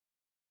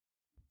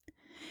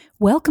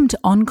Welcome to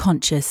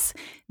Unconscious.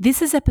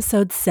 This is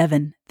episode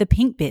 7, The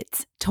Pink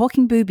Bits,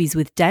 Talking Boobies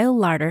with Dale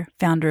Larder,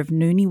 founder of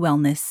Noonie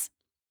Wellness.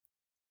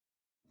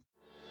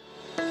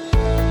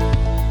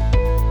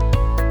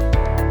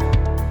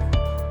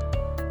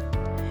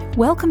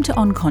 Welcome to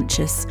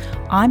Unconscious.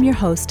 I'm your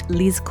host,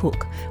 Liz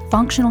Cook,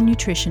 functional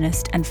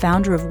nutritionist and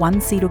founder of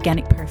One Seed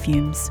Organic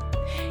Perfumes.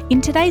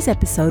 In today's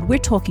episode, we're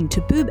talking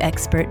to boob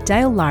expert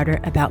Dale Larder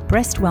about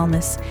breast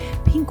wellness,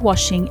 pink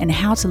washing, and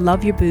how to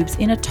love your boobs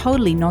in a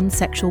totally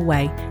non-sexual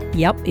way.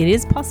 Yep, it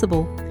is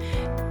possible.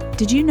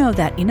 Did you know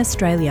that in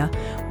Australia,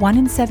 1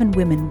 in 7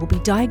 women will be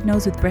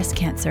diagnosed with breast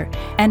cancer,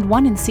 and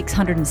 1 in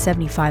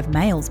 675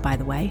 males, by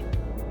the way?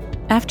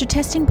 After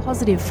testing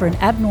positive for an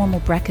abnormal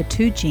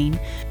BRCA2 gene,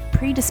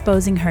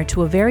 predisposing her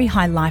to a very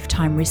high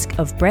lifetime risk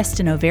of breast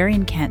and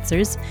ovarian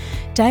cancers,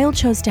 Dale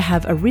chose to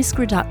have a risk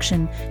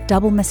reduction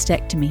double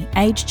mastectomy,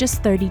 aged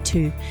just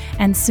 32,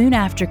 and soon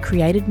after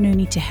created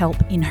Noonie to help,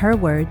 in her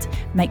words,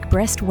 make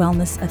breast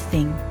wellness a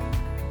thing.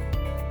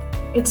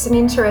 It's an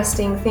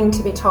interesting thing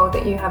to be told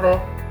that you have a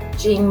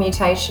gene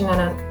mutation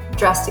and a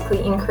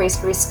drastically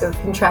increased risk of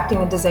contracting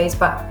the disease,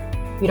 but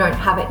you don't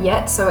have it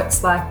yet, so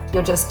it's like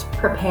you're just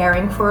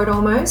preparing for it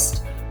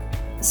almost.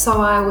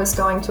 So I was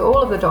going to all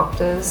of the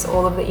doctors,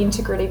 all of the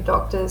integrative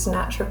doctors,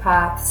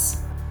 naturopaths,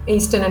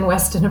 Eastern and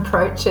Western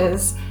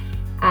approaches,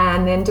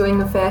 and then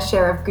doing a fair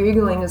share of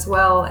Googling as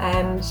well.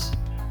 And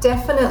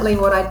definitely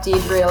what I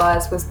did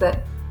realise was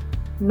that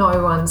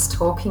no one's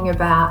talking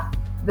about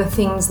the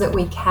things that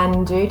we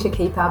can do to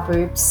keep our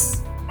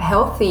boobs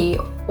healthy,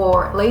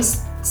 or at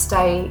least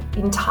stay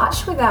in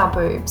touch with our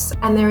boobs.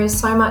 And there is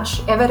so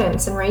much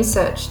evidence and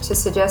research to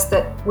suggest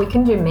that we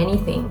can do many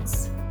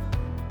things.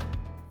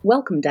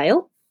 Welcome,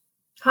 Dale.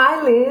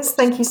 Hi, Liz.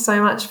 Thank you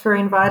so much for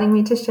inviting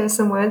me to share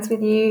some words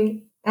with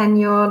you and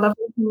your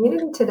lovely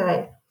community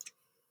today.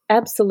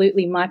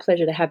 Absolutely, my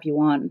pleasure to have you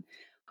on.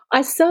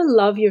 I so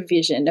love your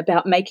vision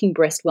about making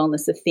breast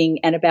wellness a thing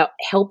and about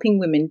helping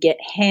women get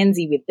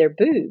handsy with their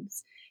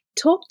boobs.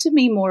 Talk to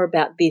me more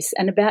about this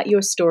and about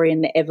your story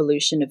and the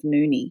evolution of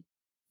Noonie.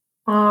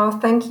 Oh,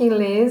 thank you,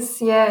 Liz.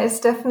 Yeah,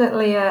 it's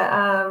definitely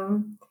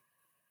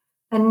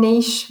a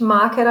niche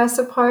market, I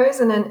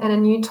suppose, and a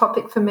new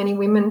topic for many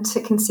women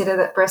to consider,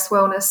 that breast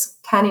wellness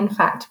can in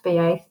fact be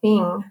a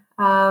thing.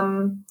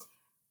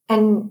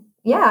 And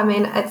yeah, I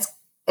mean,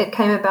 it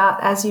came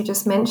about, as you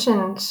just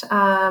mentioned.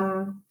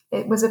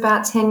 It was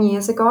about 10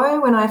 years ago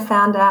when I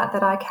found out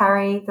that I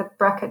carry the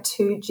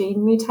BRCA2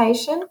 gene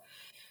mutation.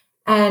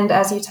 And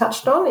as you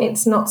touched on,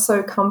 it's not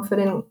so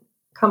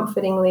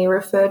comfortingly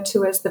referred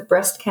to as the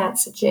breast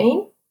cancer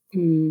gene.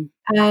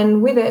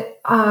 And with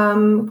it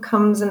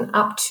comes an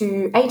up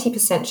to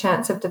 80%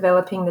 chance of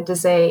developing the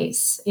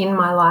disease in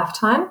my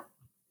lifetime,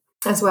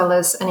 as well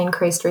as an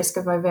increased risk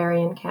of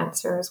ovarian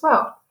cancer as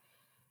well.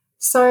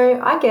 So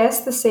I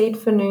guess the seed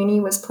for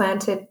Noonie was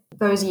planted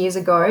those years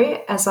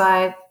ago as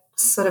I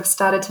sort of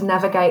started to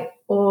navigate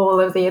all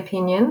of the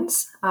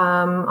opinions.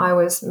 I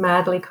was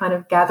madly kind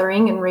of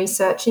gathering and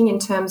researching in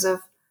terms of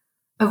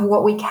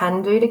what we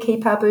can do to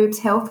keep our boobs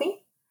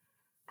healthy.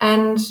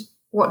 And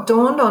what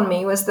dawned on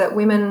me was that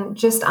women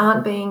just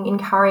aren't being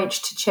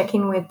encouraged to check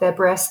in with their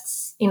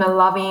breasts in a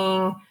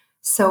loving,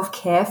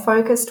 self-care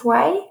focused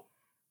way.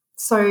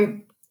 So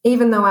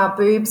even though our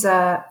boobs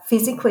are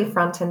physically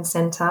front and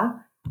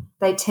centre,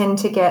 they tend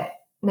to get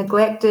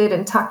neglected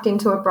and tucked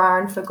into a bra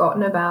and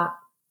forgotten about.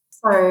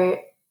 So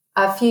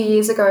a few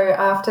years ago,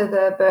 after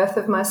the birth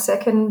of my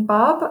second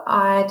bub,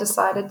 I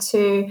decided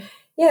to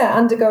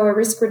undergo a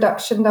risk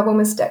reduction double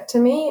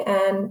mastectomy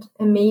and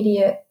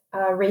immediate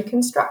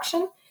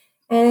reconstruction.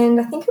 And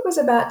I think it was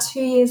about 2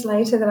 years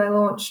later that I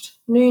launched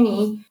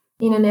Noonie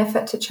in an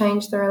effort to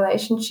change the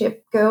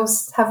relationship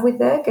girls have with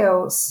their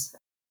girls.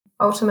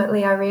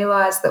 Ultimately, I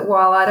realised that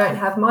while I don't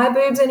have my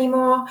boobs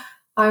anymore,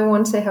 I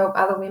want to help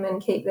other women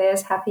keep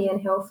theirs happy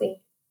and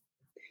healthy.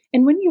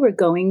 And when you were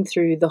going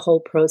through the whole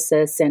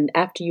process, and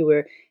after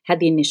you had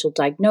the initial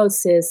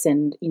diagnosis,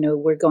 and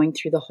we're going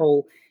through the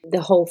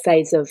whole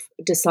phase of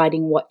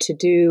deciding what to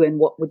do and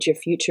what would your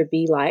future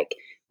be like,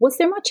 was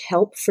there much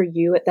help for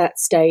you at that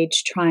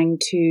stage trying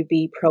to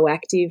be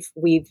proactive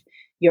with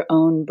your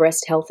own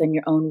breast health and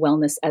your own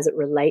wellness as it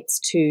relates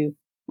to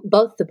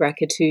both the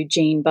BRCA2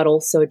 gene but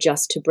also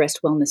just to breast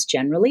wellness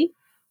generally?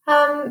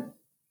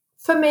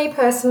 For me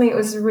personally, it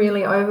was a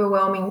really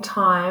overwhelming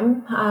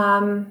time.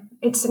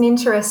 It's an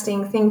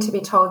interesting thing to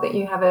be told that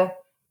you have a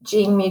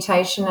gene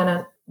mutation and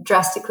a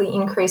drastically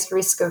increased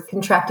risk of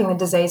contracting the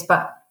disease,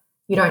 but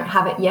you don't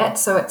have it yet,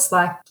 so it's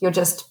like you're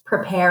just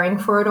preparing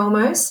for it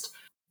almost.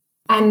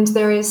 And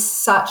there is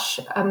such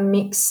a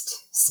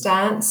mixed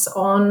stance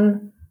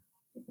on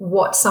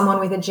what someone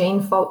with a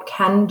gene fault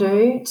can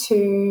do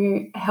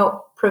to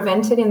help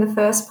prevent it in the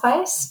first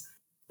place.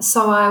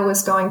 So I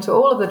was going to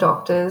all of the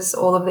doctors,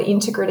 all of the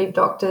integrative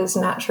doctors,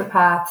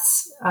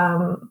 naturopaths,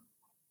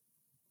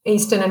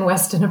 Eastern and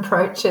Western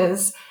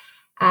approaches,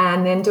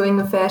 and then doing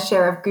a fair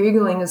share of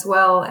Googling as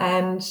well.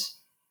 And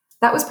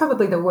that was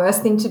probably the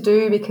worst thing to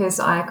do, because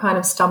I kind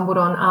of stumbled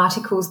on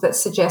articles that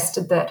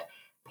suggested that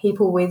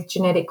people with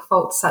genetic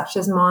faults such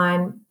as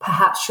mine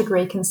perhaps should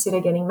reconsider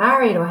getting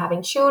married or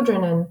having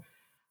children, and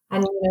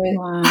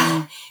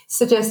Wow.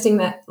 suggesting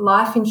that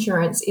life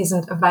insurance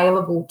isn't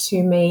available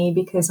to me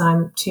because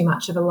I'm too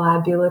much of a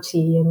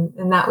liability,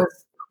 and that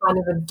was kind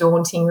of a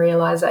daunting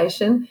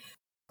realization.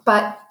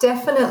 But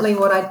definitely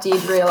what I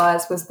did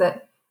realize was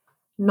that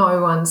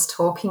no one's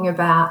talking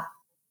about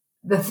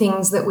the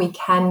things that we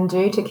can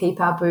do to keep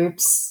our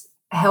boobs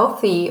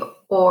healthy,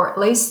 or at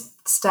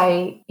least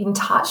stay in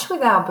touch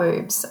with our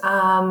boobs.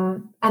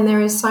 And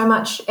there is so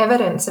much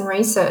evidence and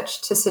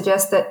research to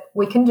suggest that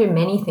we can do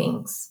many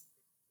things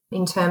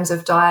in terms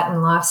of diet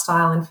and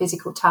lifestyle and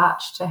physical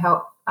touch to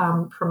help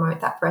promote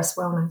that breast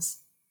wellness.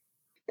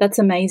 That's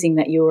amazing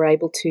that you were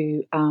able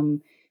to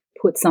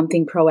put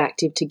something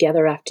proactive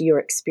together after your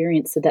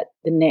experience, so that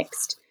the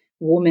next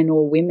woman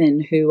or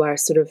women who are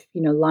sort of,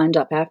 lined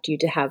up after you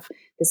to have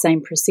the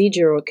same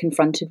procedure or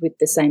confronted with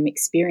the same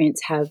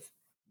experience have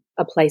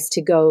a place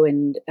to go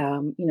and,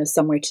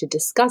 somewhere to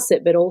discuss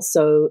it, but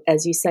also,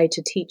 as you say,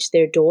 to teach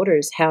their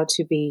daughters how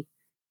to be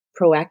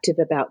proactive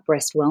about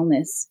breast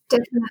wellness.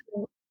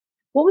 Definitely.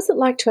 What was it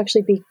like to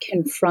actually be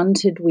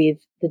confronted with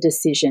the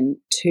decision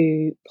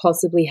to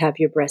possibly have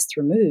your breasts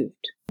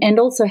removed? And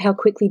also, how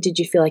quickly did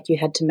you feel like you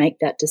had to make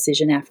that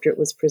decision after it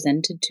was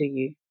presented to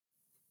you?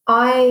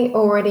 I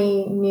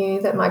already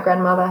knew that my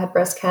grandmother had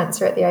breast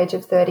cancer at the age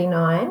of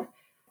 39,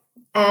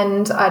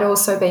 and I'd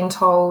also been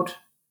told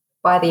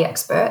by the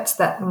experts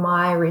that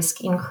my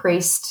risk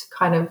increased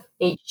kind of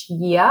each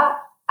year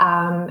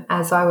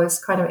as I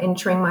was kind of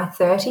entering my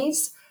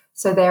 30s.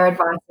 So their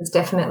advice is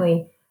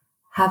definitely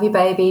have your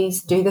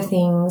babies, do the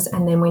things,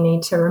 and then we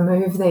need to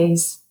remove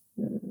these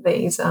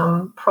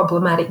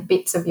problematic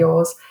bits of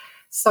yours.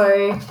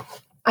 So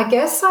I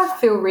guess I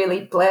feel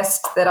really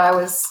blessed that I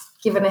was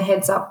given a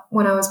heads up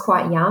when I was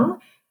quite young,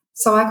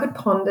 so I could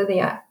ponder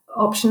the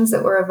options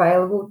that were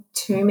available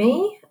to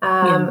me.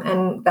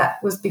 And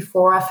that was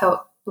before I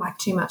felt like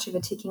too much of a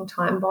ticking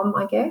time bomb,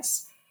 I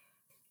guess.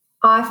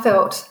 I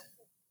felt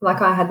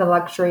like I had the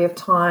luxury of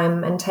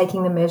time and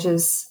taking the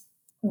measures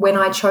when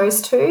I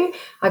chose to.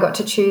 I got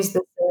to choose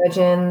the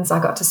surgeons.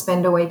 I got to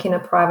spend a week in a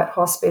private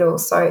hospital.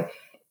 So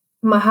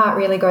my heart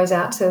really goes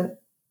out to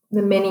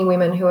the many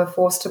women who are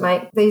forced to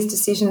make these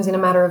decisions in a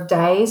matter of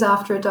days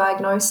after a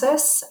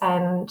diagnosis,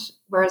 and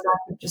whereas I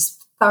could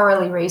just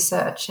thoroughly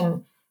research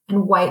and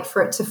wait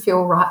for it to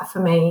feel right for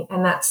me,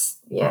 and that's,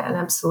 an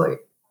absolute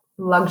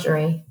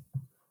luxury.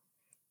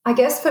 I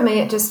guess for me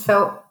it just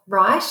felt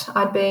right.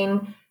 I'd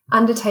been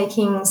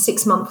undertaking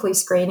 6 monthly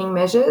screening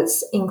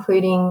measures,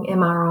 including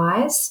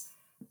MRIs.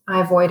 I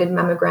avoided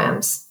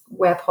mammograms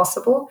where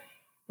possible,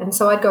 and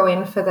so I'd go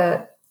in for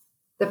the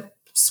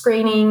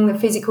screening, the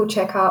physical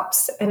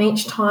checkups, and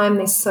each time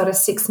this sort of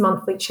 6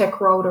 monthly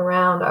check rolled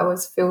around, I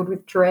was filled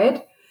with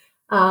dread,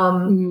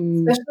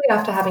 especially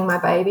after having my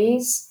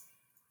babies.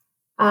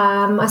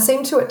 I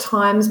seem to at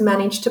times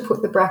manage to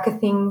put the BRCA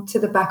thing to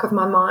the back of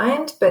my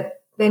mind,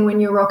 but then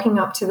when you're rocking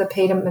up to the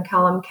Peter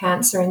MacCallum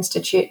Cancer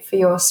Institute for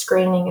your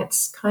screening,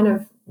 it's kind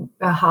of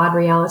a hard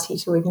reality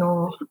to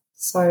ignore.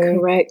 So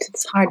correct.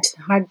 It's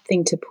hard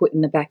thing to put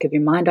in the back of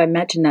your mind. I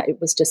imagine that it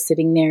was just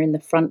sitting there in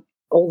the front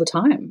all the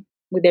time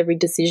with every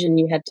decision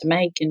you had to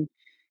make and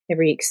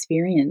every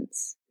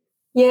experience.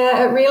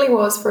 Yeah, it really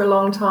was for a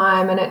long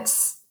time, and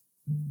it's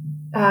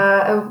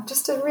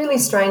just a really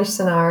strange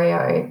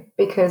scenario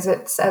because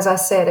it's, as I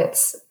said,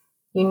 it's,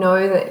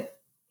 that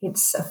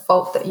it's a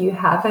fault that you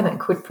have and it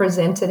could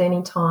present at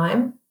any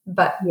time,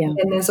 but then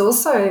there's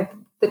also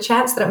the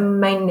chance that it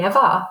may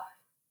never,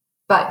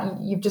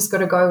 but you've just got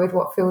to go with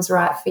what feels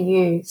right for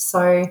you.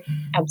 So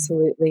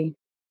absolutely.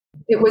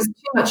 It was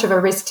too much of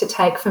a risk to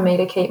take for me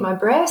to keep my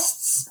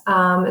breasts,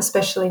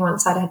 especially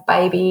once I'd had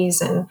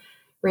babies and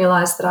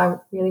realised that I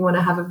really want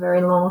to have a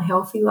very long,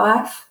 healthy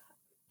life.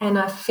 And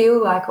I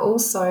feel like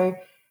also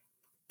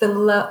the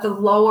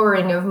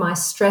lowering of my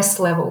stress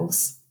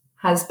levels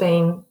has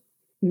been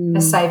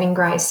a saving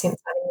grace since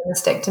having a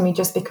mastectomy,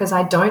 just because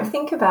I don't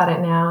think about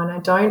it now and I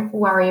don't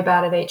worry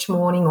about it each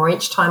morning or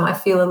each time I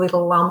feel a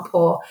little lump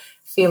or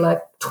feel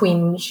a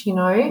twinge,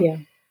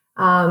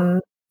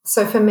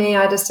 So for me,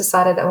 I just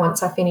decided that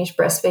once I finished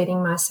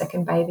breastfeeding my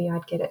second baby,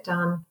 I'd get it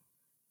done.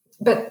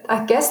 But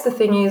I guess the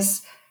thing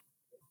is,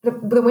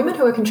 the women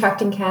who are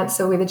contracting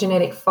cancer with a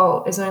genetic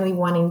fault is only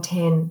 1 in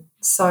 10.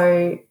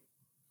 So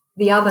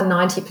the other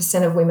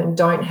 90% of women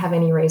don't have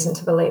any reason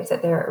to believe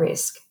that they're at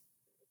risk,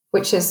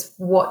 which is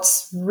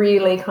what's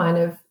really kind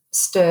of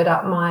stirred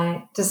up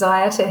my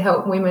desire to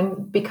help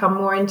women become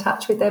more in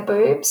touch with their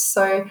boobs.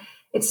 So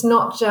it's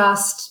not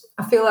just,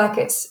 I feel like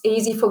it's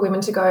easy for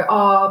women to go,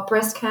 oh,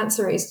 breast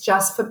cancer is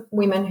just for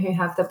women who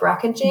have the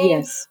BRCA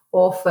gene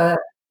or for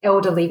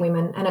elderly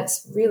women, and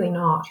it's really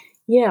not.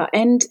 Yeah,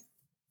 and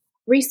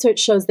research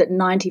shows that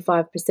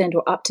 95%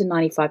 or up to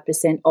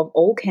 95% of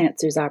all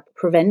cancers are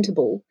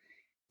preventable,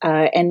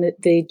 and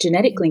the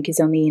genetic link is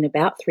only in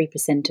about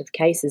 3% of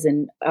cases,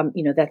 and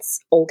that's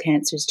all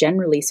cancers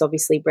generally. So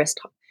obviously breast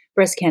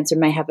cancer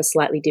may have a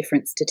slightly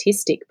different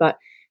statistic, but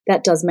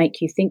that does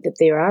make you think that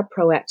there are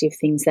proactive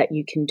things that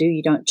you can do.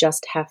 You don't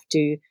just have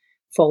to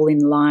fall in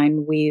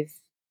line with,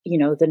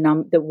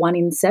 the 1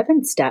 in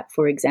 7 stat,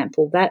 for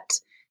example.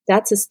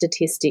 That's a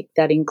statistic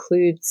that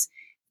includes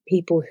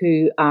people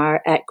who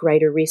are at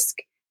greater risk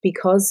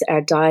because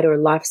our diet or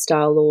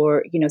lifestyle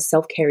or,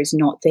 self-care is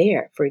not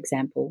there, for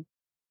example.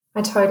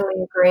 I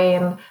totally agree.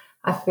 And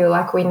I feel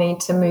like we need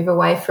to move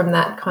away from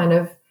that kind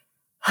of,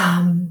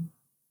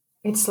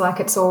 it's like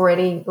it's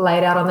already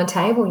laid out on the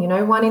table,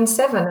 1 in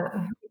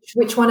 7.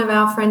 Which one of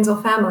our friends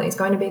or family is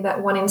going to be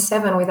that 1 in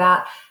 7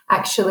 without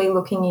actually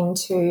looking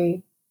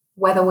into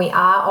whether we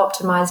are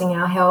optimizing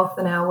our health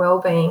and our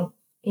well-being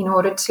in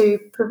order to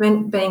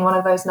prevent being one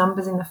of those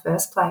numbers in the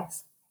first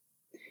place.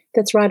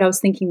 That's right. I was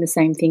thinking the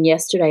same thing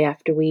yesterday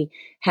after we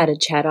had a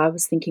chat. I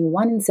was thinking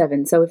 1 in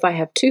 7. So if I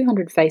have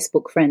 200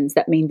 Facebook friends,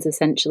 that means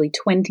essentially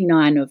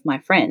 29 of my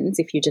friends,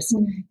 if you're just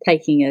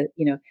taking a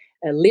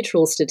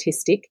literal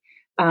statistic,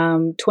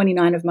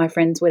 29 of my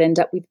friends would end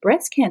up with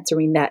breast cancer.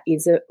 And that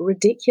is a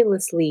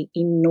ridiculously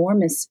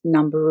enormous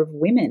number of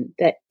women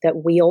that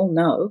we all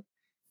know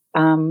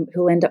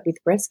who'll end up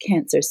with breast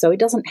cancer. So it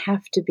doesn't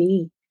have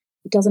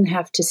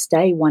to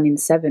stay 1 in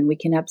 7. We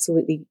can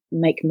absolutely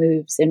make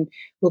moves. And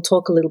we'll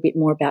talk a little bit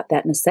more about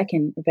that in a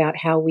second, about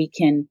how we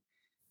can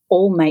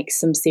all make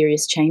some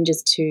serious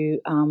changes to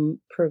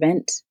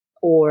prevent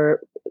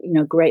or,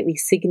 greatly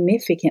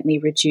significantly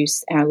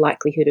reduce our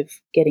likelihood of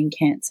getting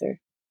cancer.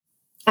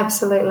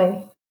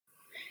 Absolutely.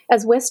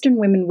 As Western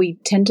women, we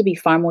tend to be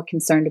far more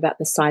concerned about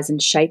the size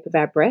and shape of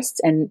our breasts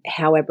and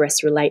how our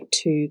breasts relate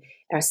to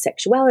our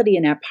sexuality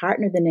and our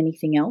partner than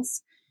anything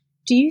else.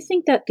 Do you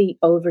think that the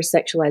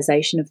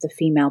over-sexualization of the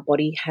female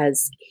body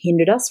has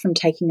hindered us from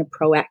taking a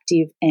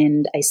proactive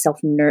and a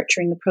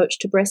self-nurturing approach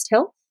to breast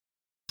health?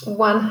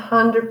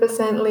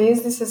 100%,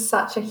 Liz. This is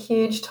such a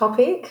huge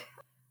topic.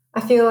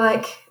 I feel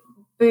like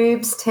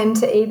boobs tend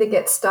to either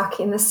get stuck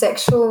in the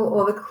sexual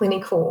or the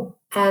clinical.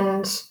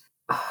 And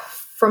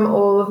from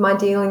all of my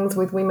dealings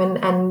with women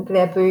and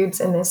their boobs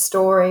and their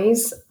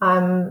stories,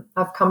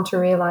 I've come to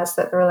realize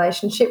that the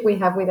relationship we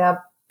have with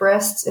our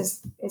breasts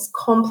is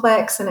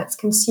complex and it's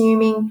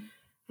consuming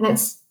and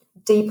it's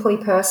deeply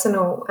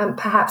personal, and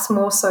perhaps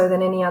more so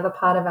than any other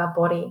part of our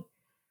body.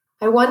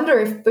 I wonder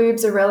if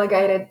boobs are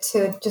relegated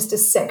to just a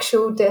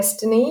sexual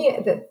destiny,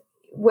 that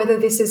whether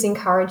this is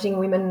encouraging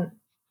women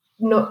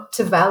not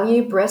to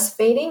value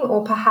breastfeeding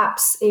or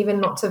perhaps even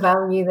not to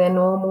value their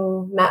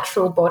normal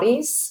natural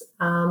bodies,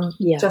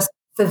 just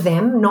for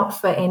them, not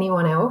for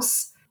anyone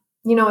else.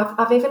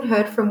 I've even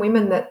heard from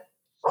women that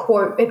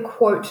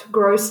quote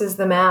grosses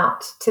them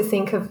out to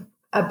think of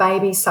a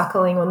baby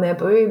suckling on their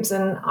boobs,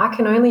 and I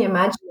can only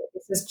imagine that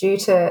this is due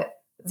to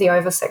the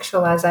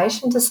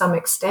over-sexualization to some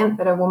extent,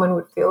 that a woman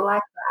would feel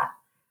like that.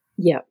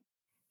 Yeah,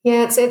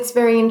 it's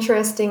very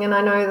interesting, and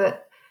I know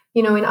that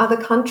in other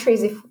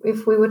countries,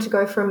 if we were to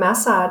go for a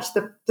massage,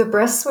 the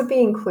breasts would be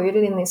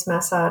included in this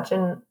massage,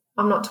 and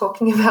I'm not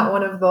talking about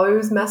one of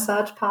those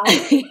massage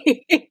parties.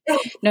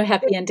 No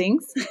happy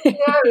endings.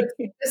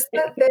 It's just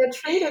that they're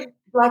treated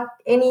like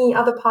any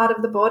other part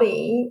of the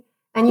body,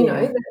 and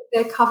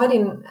they're covered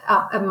in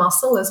a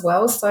muscle as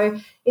well. So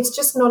it's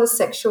just not a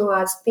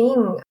sexualized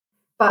thing.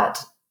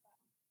 But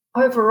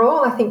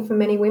overall, I think for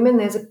many women,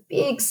 there's a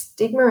big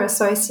stigma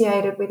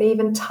associated with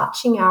even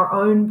touching our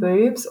own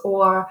boobs,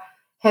 or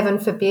heaven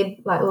forbid,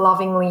 like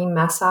lovingly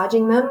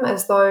massaging them,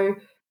 as though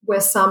we're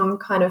some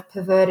kind of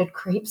perverted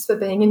creeps for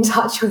being in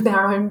touch with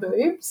our own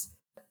boobs.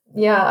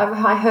 Yeah,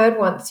 I heard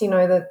once,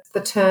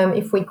 the term,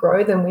 if we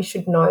grow them, we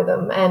should know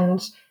them.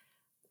 And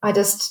I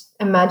just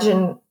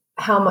imagine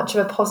how much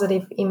of a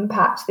positive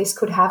impact this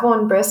could have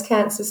on breast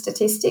cancer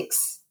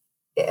statistics,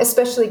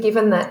 especially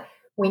given that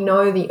we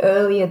know the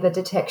earlier the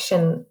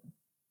detection,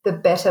 the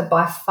better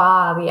by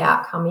far the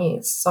outcome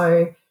is.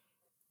 So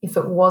if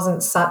it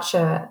wasn't such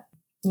a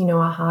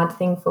hard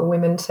thing for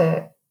women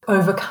to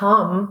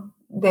overcome,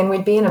 then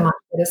we'd be in a much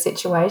better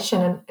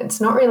situation. And it's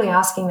not really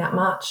asking that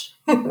much.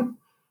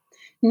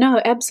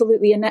 No,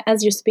 absolutely. And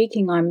as you're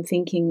speaking, I'm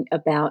thinking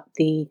about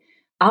the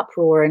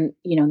uproar, and,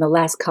 in the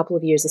last couple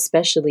of years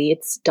especially,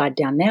 it's died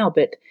down now,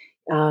 but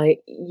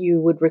you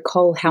would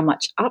recall how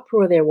much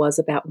uproar there was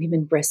about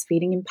women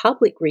breastfeeding in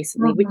public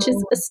recently, which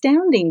is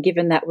astounding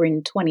given that we're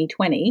in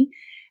 2020,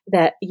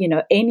 that,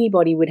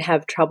 anybody would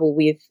have trouble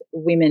with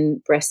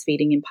women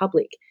breastfeeding in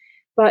public.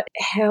 But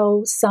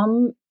how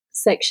some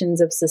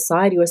sections of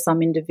society or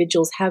some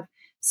individuals have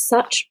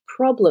such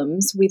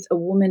problems with a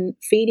woman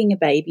feeding a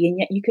baby, and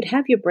yet you could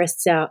have your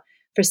breasts out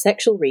for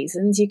sexual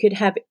reasons. You could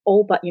have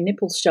all but your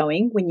nipples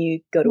showing when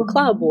you go to a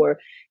club or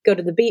go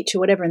to the beach or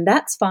whatever, and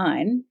that's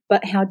fine.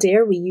 But how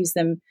dare we use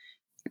them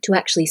to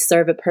actually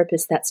serve a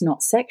purpose that's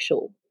not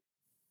sexual?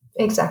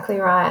 Exactly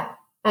right.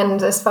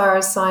 And as far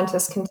as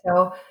scientists can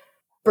tell,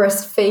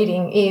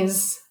 breastfeeding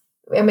is,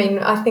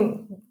 I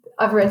think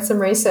I've read some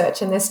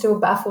research and they're still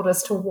baffled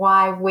as to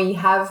why we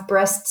have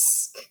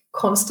breasts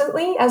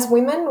constantly as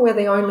women. We're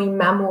the only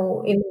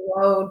mammal in the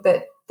world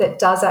that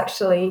does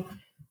actually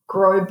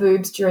grow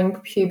boobs during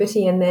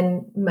puberty and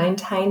then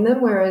maintain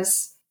them,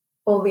 whereas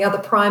all the other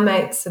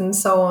primates and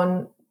so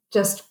on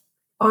just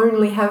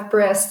only have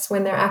breasts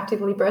when they're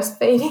actively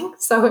breastfeeding.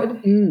 So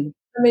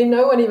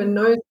no one even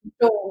knows for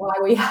sure why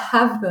we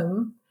have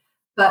them.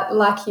 But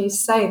like you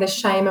say, the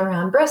shame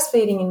around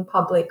breastfeeding in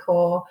public,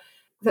 or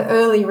the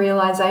early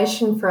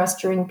realization for us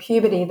during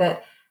puberty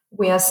that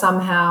we are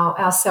somehow,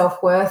 our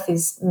self-worth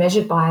is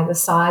measured by the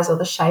size or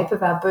the shape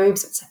of our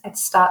boobs. It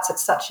starts at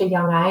such a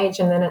young age,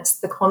 and then it's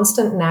the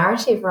constant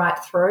narrative right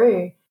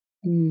through.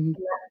 And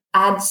that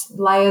adds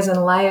layers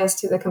and layers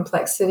to the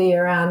complexity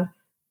around,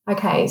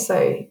 okay,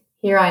 so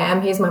here I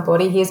am, here's my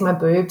body, here's my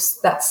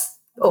boobs. That's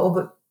all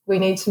that we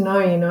need to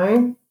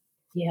know.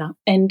 Yeah.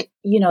 And,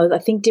 I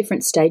think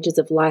different stages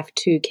of life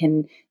too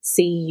can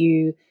see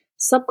you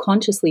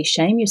subconsciously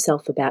shame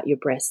yourself about your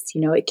breasts.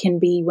 It can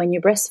be when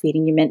you're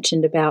breastfeeding. You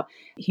mentioned about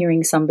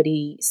hearing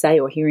somebody say,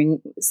 or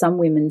hearing some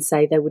women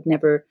say they would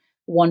never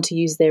want to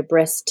use their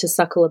breasts to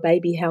suckle a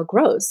baby. How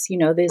gross.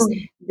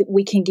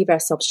 We can give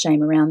ourselves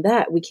shame around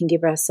that. We can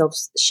give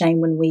ourselves shame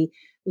when we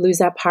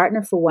lose our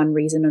partner for one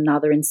reason or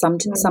another, and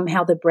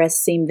somehow the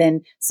breasts seem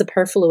then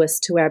superfluous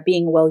to our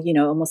being. Well,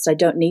 almost I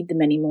don't need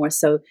them anymore.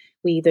 So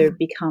we either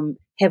become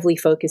heavily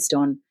focused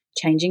on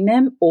changing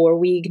them, or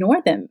we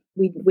ignore them.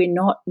 We're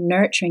not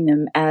nurturing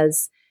them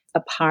as a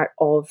part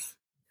of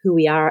who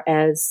we are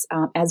as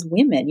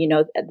women.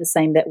 The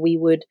same that we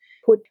would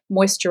put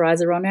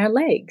moisturizer on our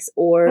legs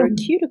or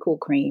cuticle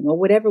cream or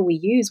whatever we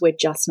use. We're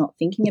just not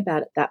thinking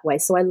about it that way.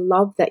 So I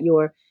love that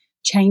you're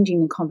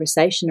changing the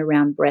conversation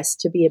around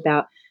breast to be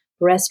about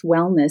breast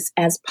wellness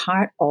as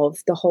part of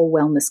the whole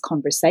wellness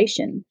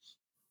conversation.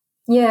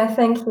 Yeah,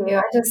 thank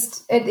you.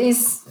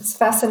 It's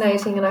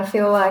fascinating, and I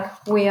feel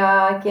like we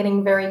are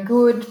getting very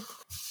good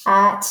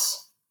at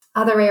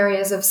other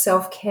areas of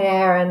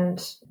self-care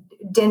and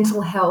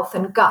dental health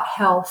and gut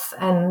health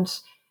and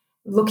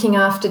looking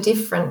after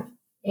different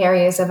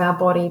areas of our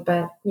body.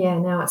 But yeah,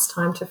 now it's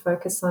time to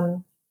focus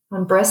on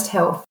breast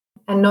health,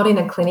 and not in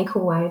a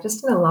clinical way,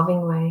 just in a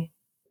loving way.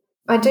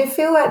 I do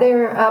feel like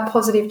there are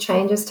positive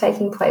changes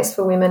taking place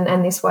for women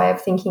and this way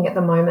of thinking at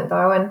the moment,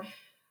 though, and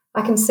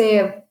I can see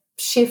a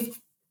shift,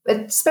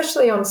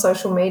 especially on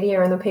social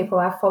media and the people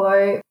I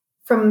follow,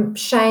 from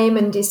shame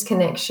and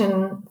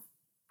disconnection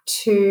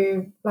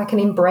to like an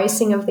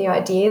embracing of the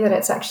idea that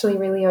it's actually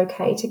really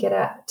okay to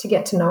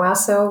get to know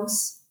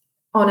ourselves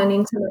on an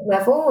intimate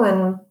level.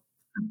 And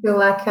I feel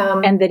like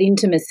and that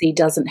intimacy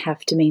doesn't have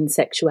to mean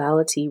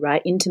sexuality,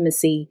 right?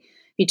 Intimacy,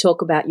 you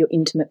talk about your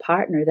intimate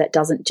partner, that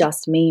doesn't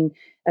just mean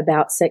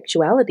about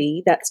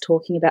sexuality. That's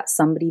talking about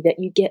somebody that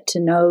you get to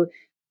know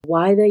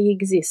why they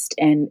exist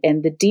and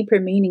the deeper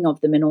meaning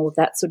of them and all of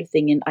that sort of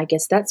thing. And I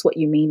guess that's what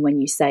you mean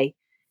when you say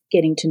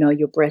getting to know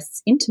your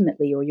breasts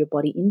intimately or your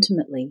body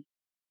intimately.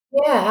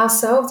 Yeah,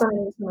 ourselves on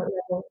an intimate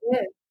level.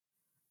 Yeah.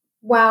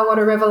 Wow, what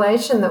a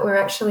revelation that we're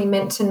actually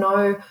meant to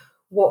know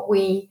what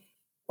we're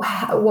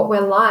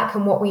like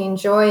and what we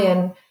enjoy,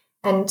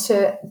 and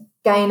to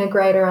gain a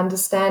greater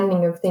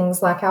understanding of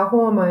things like our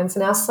hormones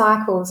and our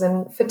cycles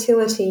and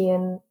fertility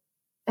and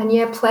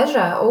pleasure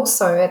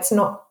also. It's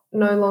no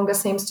longer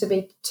seems to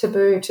be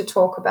taboo to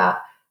talk about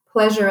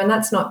pleasure, and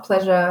that's not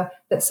pleasure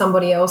that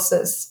somebody else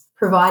is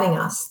providing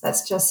us.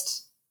 That's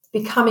just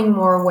becoming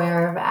more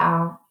aware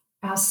of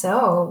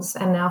ourselves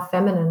and our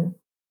feminine.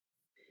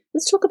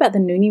 Let's talk about the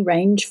Nooni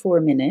range for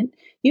a minute.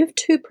 You have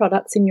two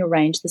products in your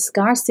range, the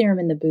Scar Serum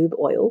and the Boob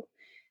Oil.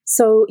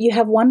 So you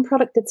have one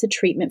product that's a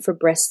treatment for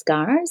breast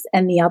scars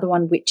and the other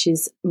one which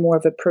is more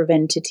of a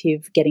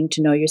preventative, getting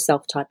to know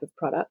yourself type of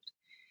product.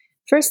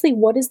 Firstly,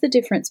 what is the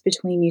difference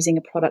between using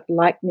a product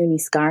like Nooni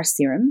Scar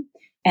Serum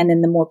and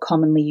then the more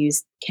commonly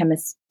used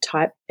chemist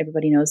type,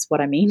 everybody knows what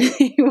I mean,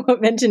 you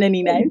won't mention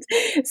any names,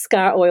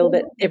 scar oil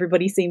that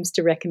everybody seems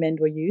to recommend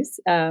or use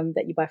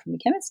that you buy from the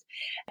chemist.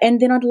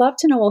 And then I'd love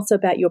to know also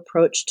about your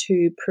approach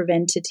to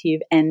preventative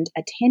and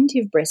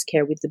attentive breast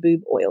care with the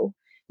boob oil.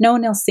 No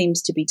one else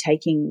seems to be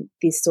taking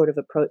this sort of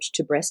approach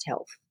to breast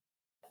health.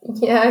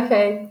 Yeah,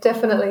 okay,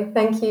 definitely.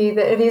 Thank you.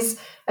 That it is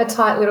a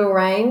tight little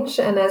range,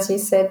 and as you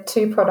said,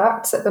 two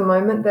products at the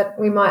moment that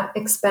we might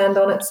expand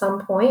on at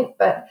some point,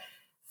 but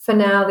for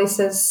now this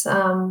is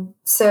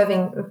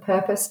serving a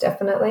purpose,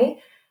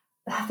 definitely.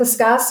 The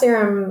Scar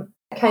Serum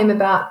came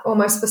about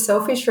almost for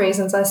selfish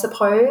reasons, I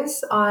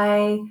suppose.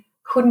 I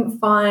couldn't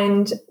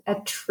find a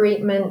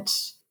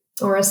treatment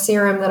or a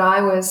serum that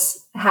I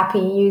was happy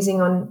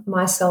using on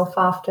myself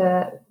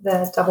after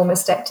the double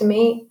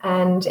mastectomy,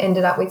 and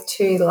ended up with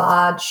two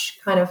large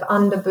kind of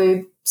under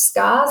boob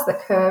scars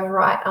that curve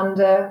right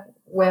under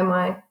where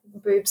my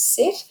boobs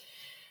sit.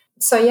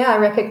 So yeah, I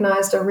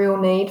recognised a real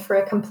need for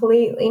a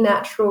completely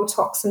natural,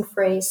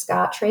 toxin-free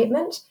scar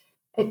treatment.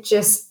 It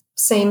just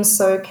seems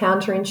so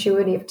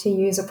counterintuitive to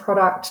use a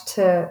product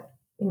to,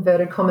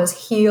 inverted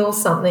commas, heal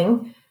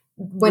something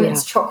when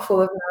it's chock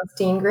full of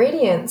nasty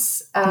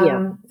ingredients,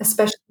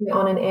 especially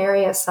on an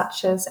area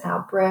such as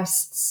our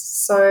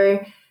breasts.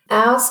 So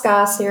our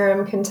Scar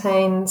Serum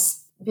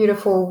contains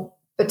beautiful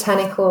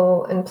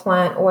botanical and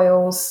plant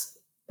oils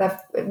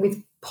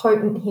with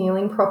potent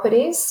healing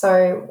properties.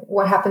 So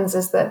what happens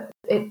is that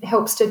it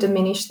helps to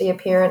diminish the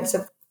appearance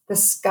of the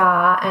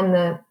scar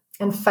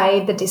and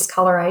fade the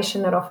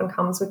discoloration that often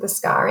comes with the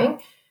scarring,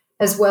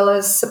 as well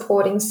as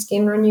supporting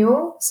skin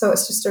renewal. So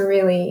it's just a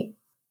really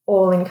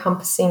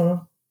all-encompassing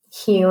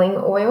healing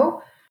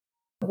oil,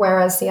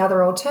 whereas the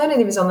other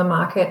alternatives on the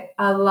market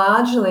are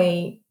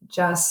largely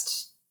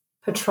just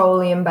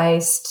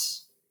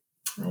petroleum-based,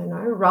 I don't know,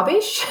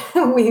 rubbish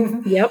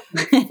with Yep.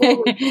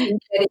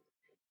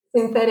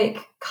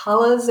 synthetic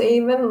colours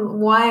even.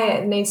 Why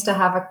it needs to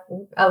have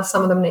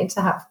some of them need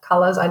to have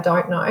colours, I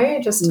don't know,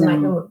 just to make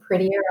them look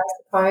prettier, I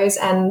suppose,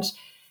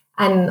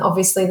 and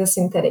obviously the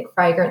synthetic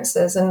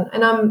fragrances. And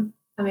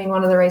I mean,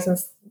 one of the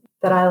reasons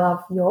that I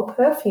love your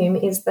perfume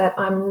is that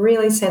I'm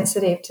really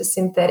sensitive to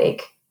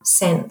synthetic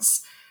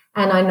scents.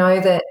 And I know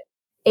that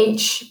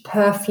each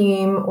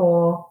perfume,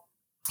 or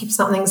if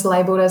something's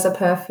labelled as a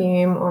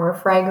perfume or a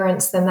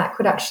fragrance, then that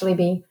could actually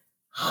be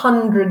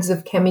hundreds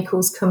of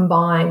chemicals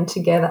combined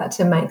together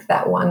to make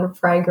that one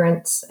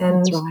fragrance.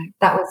 And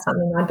that was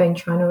something I'd been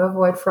trying to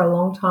avoid for a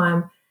long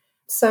time.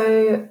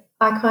 So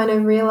I kind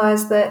of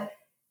realised that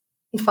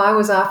if I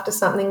was after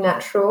something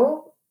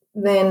natural,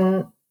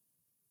 then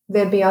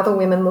there'd be other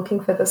women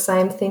looking for the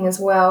same thing as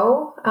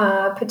well,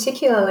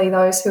 particularly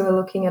those who are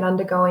looking at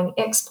undergoing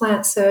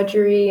explant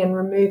surgery and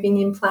removing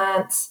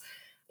implants.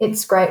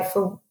 It's great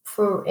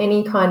for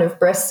any kind of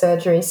breast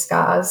surgery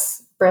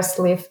scars, breast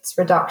lifts,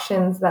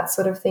 reductions, that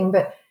sort of thing,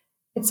 but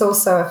it's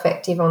also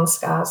effective on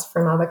scars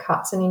from other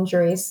cuts and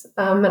injuries.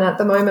 And at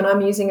the moment, I'm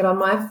using it on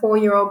my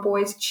 4-year-old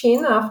boy's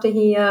chin after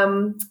he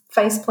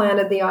face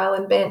planted the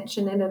island bench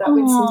and ended up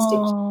with some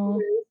stitches.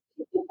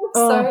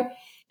 So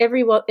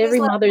every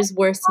mother's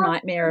worst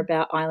nightmare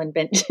about island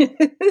benches.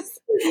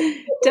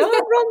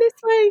 Don't run this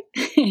way.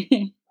 I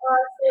see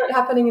it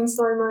happening in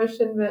slow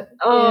motion, but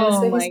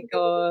my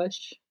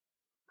gosh.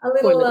 A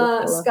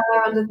little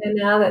scar under there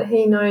now that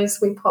he knows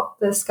we pop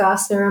the scar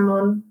serum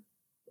on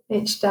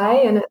each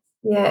day, and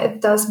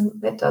it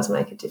does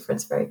make a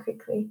difference very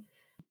quickly.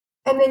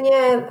 And then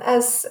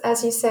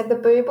as you said, the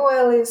boob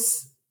oil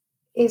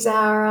is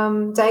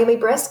our daily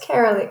breast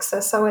care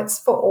elixir, so it's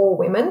for all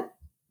women.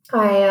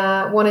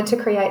 I wanted to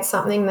create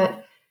something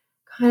that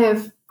kind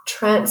of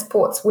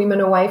transports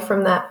women away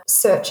from that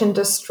search and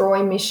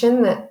destroy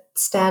mission that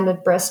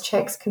standard breast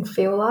checks can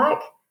feel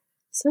like.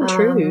 So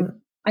true.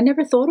 I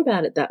never thought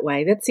about it that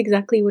way. That's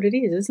exactly what it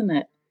is, isn't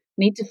it?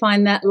 Need to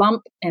find that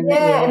lump. And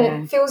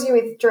and it fills you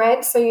with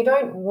dread, so you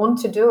don't want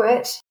to do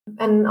it.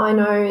 And I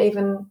know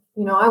even,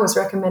 I was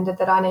recommended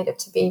that I needed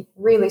to be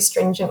really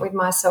stringent with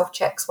my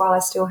self-checks while I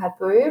still had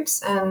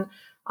boobs, and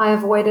I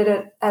avoided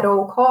it at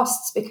all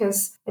costs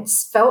because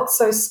it's felt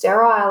so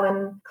sterile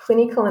and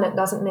clinical, and it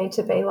doesn't need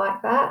to be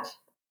like that.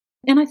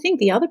 And I think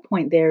the other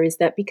point there is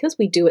that because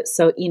we do it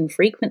so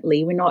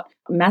infrequently, we're not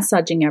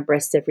massaging our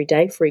breasts every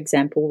day, for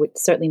example. We're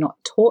certainly not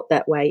taught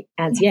that way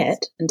as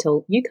yet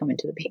until you come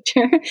into the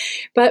picture.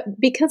 But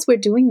because we're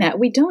doing that,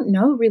 we don't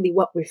know really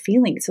what we're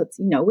feeling. So, it's,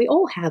 we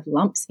all have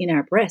lumps in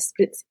our breasts,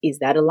 but is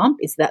that a lump?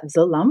 Is that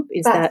the lump?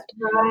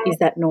 Is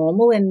that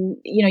normal? And,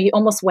 you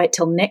almost wait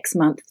till next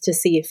month to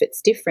see if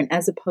it's different,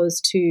 as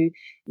opposed to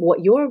what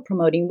you're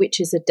promoting,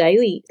 which is a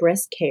daily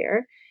breast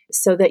care,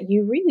 so that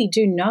you really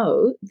do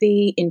know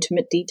the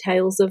intimate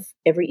details of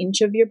every inch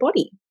of your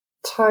body.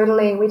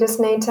 Totally. We just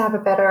need to have a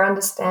better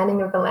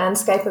understanding of the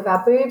landscape of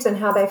our boobs and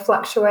how they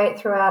fluctuate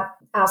throughout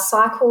our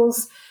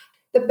cycles.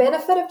 The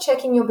benefit of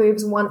checking your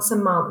boobs once a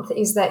month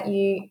is that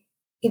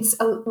it's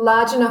a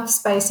large enough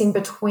space in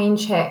between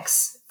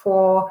checks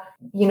for,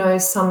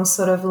 some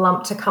sort of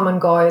lump to come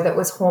and go that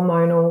was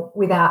hormonal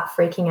without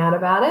freaking out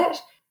about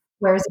it.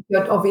 Whereas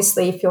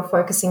if you're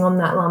focusing on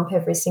that lump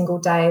every single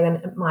day, then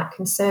it might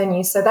concern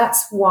you. So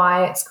that's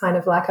why it's kind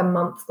of like a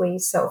monthly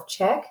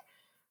self-check.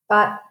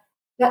 But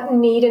that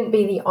needn't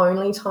be the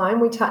only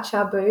time we touch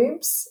our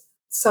boobs.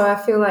 So I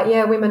feel like,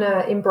 women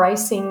are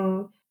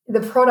embracing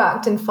the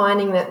product and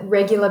finding that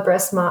regular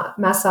breast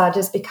massage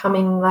is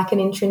becoming like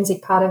an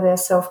intrinsic part of their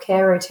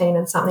self-care routine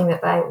and something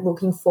that they're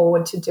looking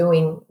forward to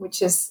doing,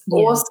 which is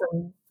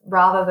awesome,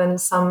 rather than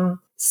some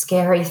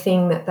scary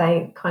thing that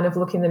they kind of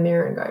look in the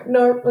mirror and go,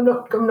 no,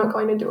 I'm not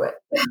going to do it.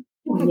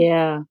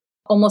 Yeah.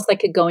 Almost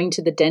like a going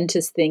to the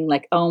dentist thing,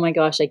 like, oh my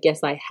gosh, I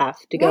guess I have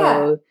to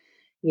go.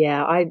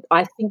 Yeah,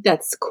 I think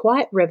that's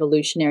quite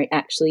revolutionary,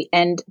 actually.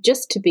 And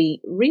just to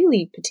be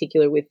really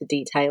particular with the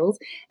details,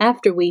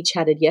 after we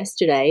chatted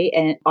yesterday,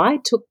 and I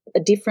took a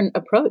different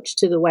approach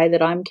to the way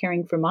that I'm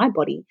caring for my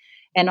body.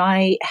 And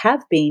I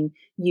have been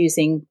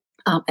using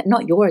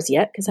not yours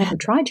yet, because I haven't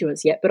tried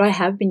yours yet, but I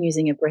have been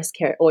using a breast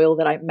care oil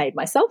that I made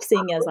myself,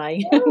 seeing as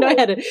I know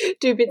how to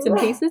do bits and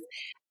pieces.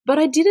 But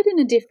I did it in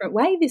a different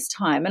way this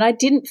time, and I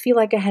didn't feel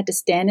like I had to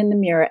stand in the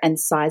mirror and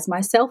size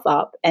myself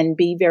up and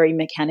be very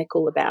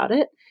mechanical about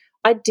it.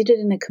 I did it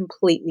in a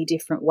completely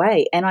different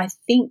way. And I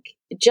think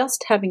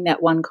just having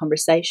that one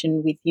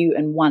conversation with you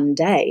in one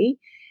day,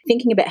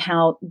 thinking about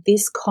how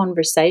this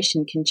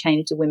conversation can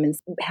change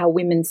how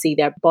women see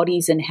their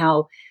bodies and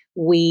how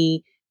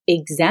we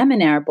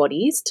examine our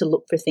bodies to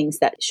look for things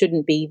that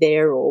shouldn't be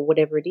there or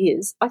whatever it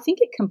is, I think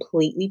it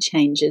completely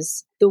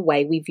changes the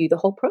way we view the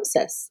whole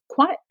process.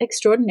 Quite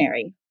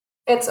extraordinary.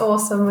 It's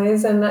awesome,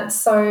 Liz, and that's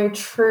so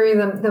true.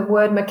 The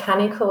word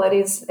mechanical, it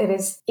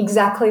is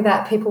exactly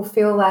that. People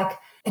feel like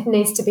it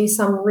needs to be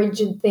some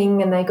rigid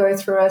thing, and they go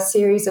through a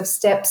series of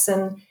steps,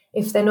 and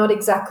if they're not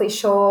exactly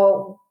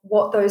sure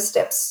what those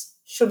steps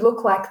should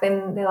look like,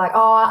 then they're like,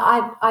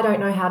 oh, I don't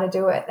know how to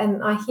do it.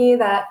 And I hear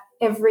that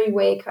every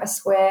week, I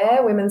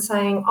swear, women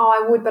saying,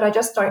 oh, I would, but I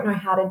just don't know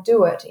how to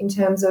do it in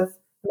terms of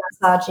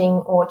massaging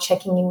or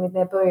checking in with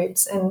their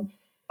boobs. And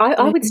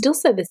I would still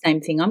say the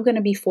same thing. I'm going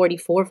to be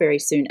 44 very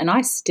soon, and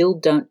I still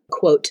don't,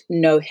 quote,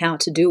 know how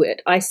to do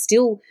it. I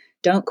still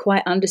don't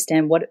quite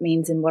understand what it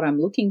means and what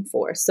I'm looking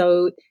for.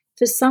 So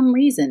for some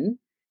reason,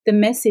 the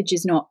message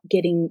is not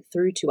getting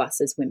through to us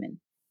as women.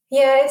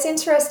 Yeah, it's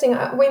interesting.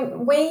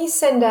 We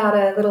send out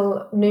a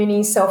little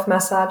Noonie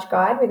self-massage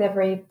guide with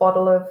every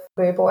bottle of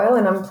boob oil,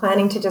 and I'm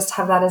planning to just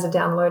have that as a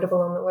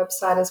downloadable on the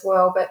website as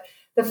well. But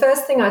the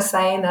first thing I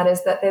say in that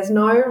is that there's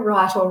no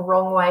right or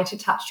wrong way to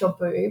touch your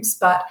boobs,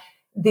 but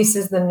this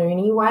is the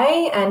Noonie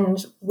way.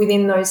 And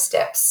within those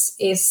steps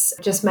is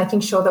just making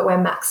sure that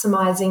we're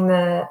maximizing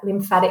the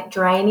lymphatic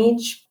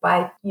drainage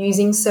by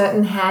using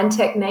certain hand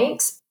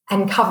techniques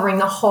and covering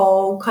the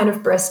whole kind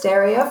of breast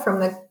area from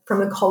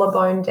the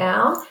collarbone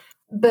down.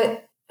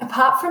 But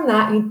apart from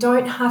that, you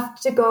don't have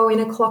to go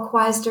in a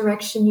clockwise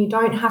direction. You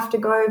don't have to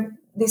go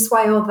this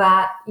way or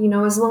that. You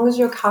know, as long as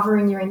you're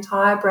covering your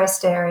entire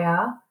breast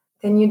area,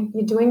 then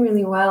you're doing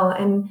really well.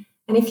 And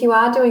if you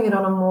are doing it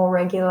on a more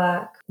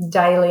regular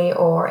daily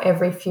or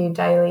every few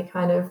daily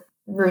kind of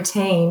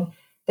routine,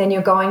 then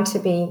you're going to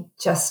be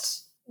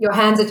your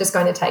hands are just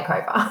going to take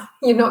over.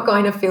 You're not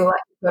going to feel like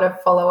you've got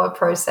to follow a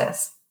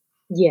process.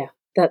 Yeah,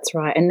 that's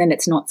right. And then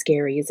it's not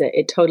scary, is it?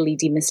 It totally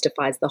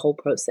demystifies the whole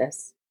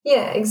process.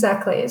 Yeah,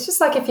 exactly. It's just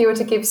like if you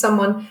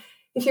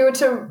were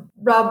to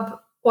rub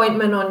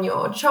ointment on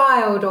your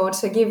child or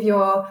to give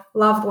your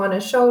loved one a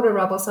shoulder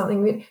rub or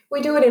something,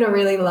 we do it in a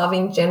really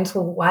loving,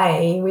 gentle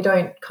way. We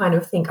don't kind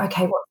of think,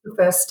 okay, what's the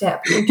first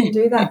step? We can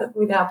do that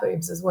with our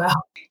boobs as well.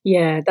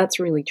 Yeah,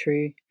 that's really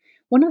true.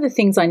 One of the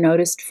things I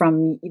noticed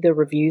from the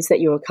reviews that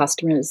your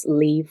customers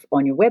leave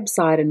on your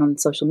website and on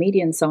social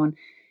media and so on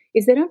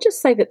is they don't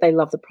just say that they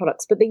love the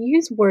products, but they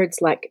use words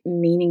like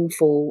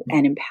meaningful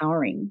and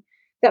empowering.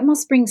 That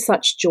must bring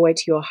such joy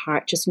to your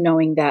heart, just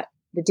knowing that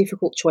the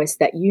difficult choice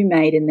that you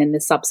made and then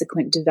the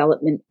subsequent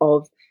development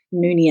of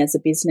Noonie as a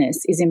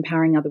business is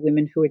empowering other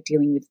women who are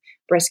dealing with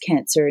breast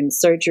cancer and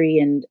surgery,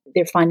 and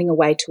they're finding a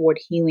way toward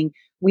healing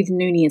with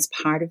Noonie as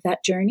part of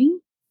that journey.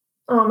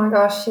 Oh my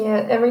gosh,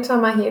 yeah. Every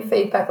time I hear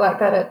feedback like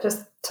that, it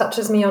just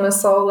touches me on a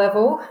soul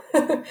level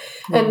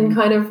and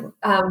kind of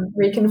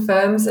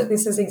reconfirms that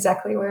this is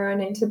exactly where I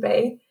need to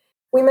be.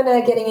 Women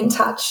are getting in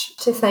touch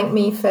to thank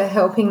me for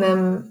helping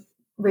them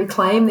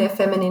reclaim their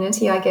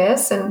femininity, I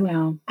guess,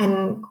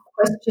 and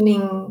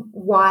questioning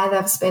why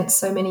they've spent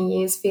so many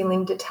years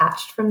feeling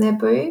detached from their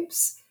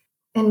boobs.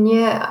 And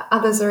yeah,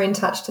 others are in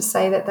touch to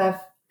say that they've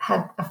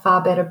had a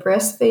far better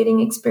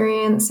breastfeeding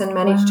experience and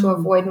managed to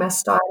avoid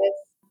mastitis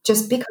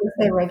just because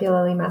they're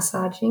regularly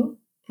massaging.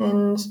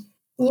 And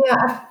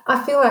yeah,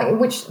 I feel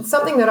like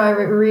something that I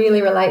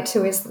really relate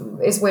to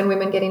is when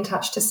women get in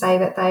touch to say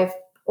that they've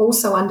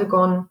also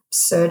undergone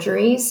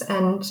surgeries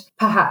and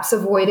perhaps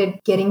avoided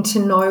getting to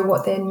know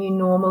what their new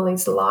normal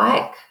is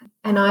like.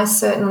 And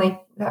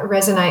that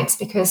resonates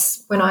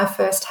because when I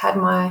first had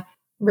my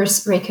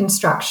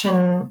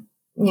reconstruction,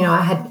 you know,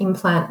 I had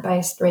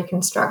implant-based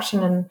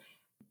reconstruction and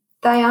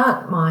they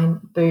aren't my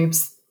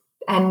boobs.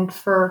 And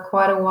for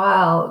quite a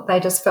while, they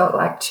just felt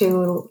like two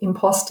little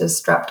imposters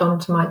strapped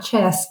onto my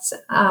chest.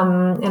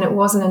 And it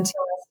wasn't until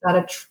I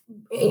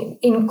started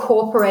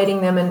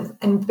incorporating them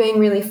and being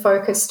really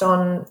focused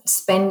on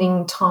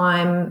spending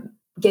time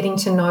getting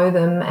to know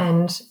them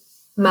and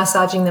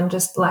massaging them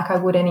just like I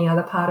would any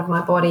other part of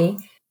my body.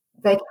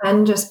 They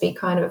can just be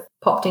kind of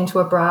popped into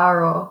a bra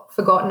or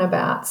forgotten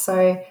about.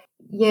 So,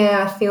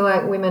 yeah, I feel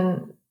like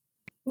women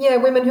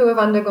who have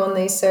undergone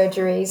these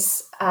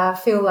surgeries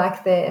feel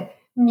like their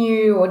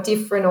new or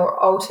different or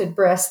altered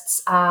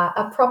breasts are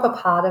a proper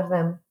part of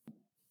them.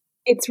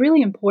 It's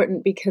really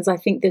important because I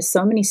think there's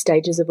so many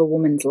stages of a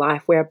woman's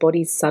life where our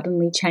bodies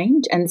suddenly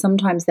change, and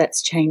sometimes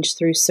that's changed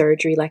through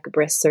surgery, like a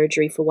breast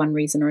surgery for one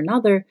reason or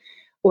another,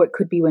 or it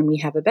could be when we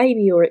have a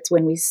baby, or it's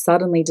when we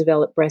suddenly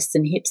develop breasts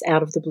and hips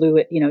out of the blue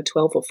at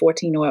 12 or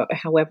 14 or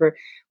however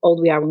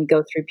old we are when we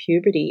go through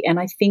puberty. And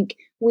I think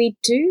we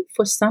do,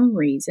 for some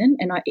reason,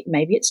 and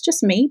maybe it's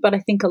just me, but I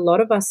think a lot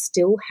of us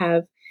still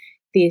have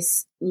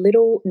this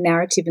little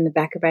narrative in the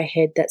back of our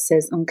head that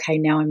says, okay,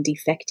 now I'm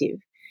defective.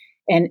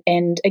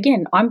 And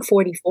again, I'm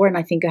 44 and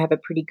I think I have a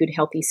pretty good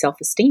healthy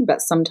self-esteem,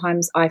 but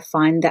sometimes I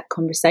find that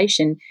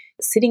conversation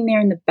sitting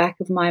there in the back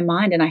of my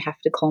mind and I have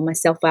to call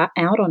myself out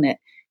on it.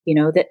 You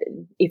know, that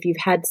if you've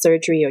had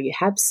surgery or you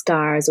have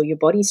scars or your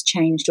body's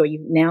changed or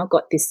you've now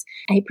got this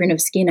apron of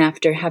skin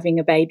after having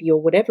a baby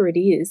or whatever it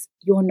is,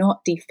 you're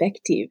not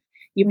defective.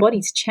 Your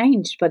body's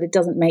changed, but it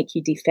doesn't make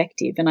you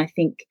defective. And I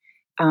think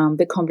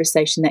the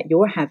conversation that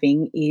you're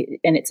having,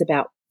 and it's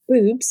about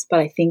boobs, but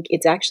I think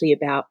it's actually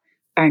about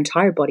our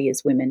entire body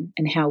as women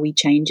and how we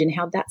change and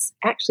how that's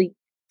actually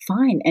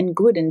fine and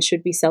good and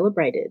should be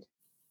celebrated.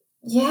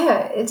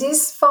 Yeah, it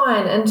is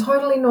fine and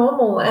totally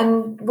normal.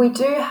 And we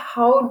do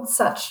hold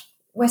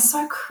we're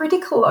so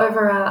critical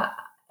over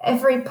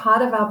every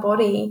part of our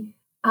body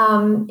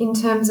in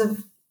terms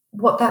of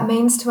what that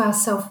means to our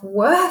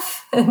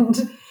self-worth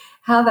and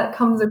how that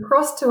comes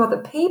across to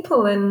other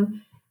people.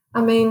 And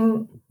I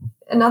mean,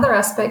 another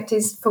aspect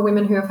is for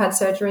women who have had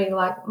surgery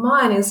like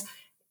mine is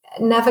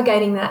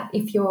navigating that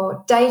if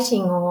you're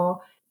dating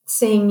or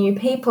seeing new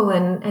people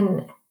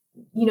and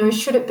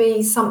should it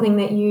be something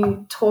that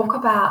you talk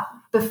about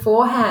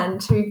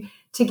beforehand to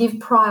give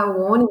prior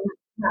warning that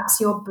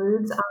perhaps your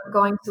boobs aren't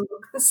going to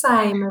look the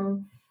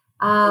same.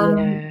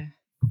 And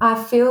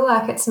I feel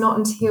like it's not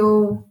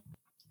until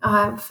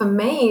for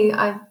me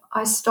I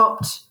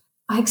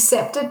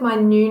accepted my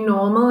new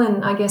normal,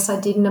 and I guess I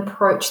didn't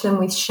approach them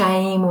with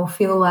shame or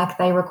feel like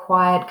they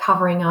required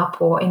covering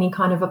up or any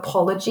kind of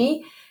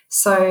apology.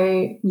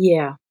 So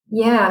yeah,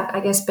 I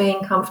guess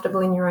being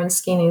comfortable in your own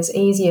skin is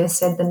easier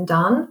said than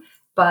done.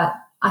 But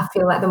I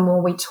feel like the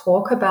more we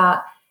talk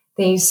about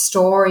these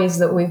stories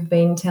that we've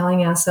been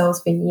telling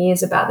ourselves for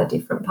years about the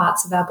different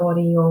parts of our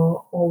body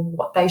or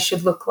what they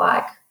should look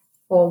like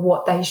or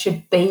what they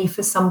should be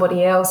for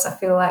somebody else, I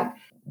feel like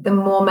the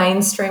more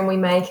mainstream we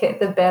make it,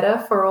 the better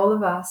for all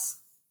of us.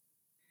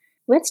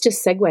 Let's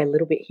just segue a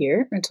little bit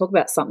here and talk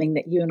about something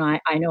that you and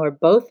I know are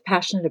both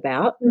passionate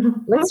about.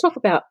 Let's talk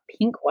about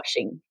pink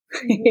washing.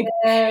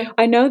 Yeah.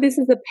 I know this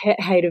is a pet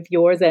hate of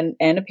yours and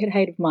a pet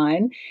hate of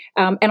mine.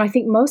 And I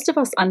think most of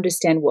us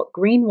understand what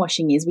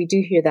greenwashing is. We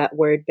do hear that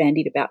word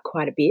bandied about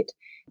quite a bit.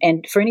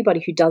 And for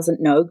anybody who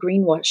doesn't know,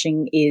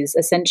 greenwashing is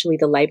essentially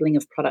the labeling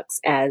of products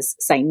as,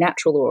 say,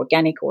 natural or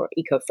organic or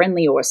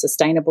eco-friendly or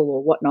sustainable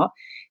or whatnot,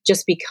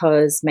 just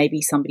because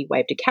maybe somebody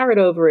waved a carrot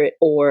over it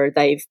or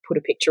they've put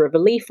a picture of a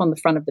leaf on the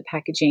front of the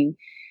packaging.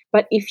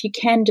 But if you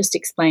can just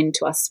explain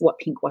to us what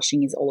pink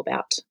washing is all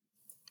about.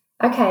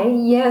 Okay,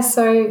 yeah,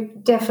 so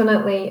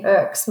definitely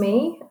irks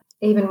me,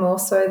 even more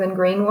so than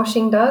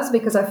greenwashing does,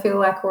 because I feel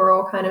like we're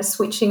all kind of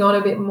switching on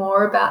a bit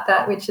more about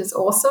that, which is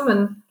awesome,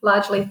 and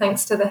largely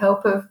thanks to the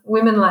help of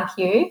women like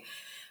you.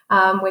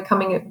 We're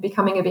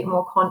becoming a bit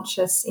more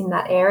conscious in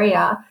that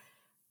area.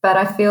 But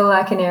I feel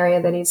like an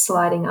area that is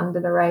sliding under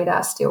the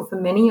radar still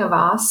for many of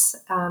us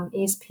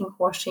is pink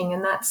washing,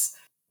 and that's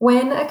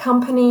when a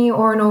company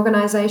or an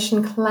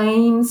organisation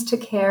claims to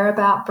care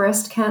about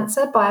breast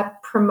cancer by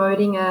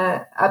promoting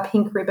a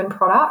pink ribbon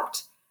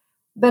product,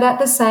 but at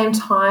the same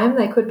time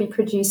they could be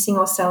producing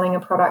or selling a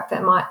product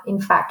that might in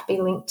fact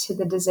be linked to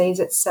the disease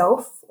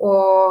itself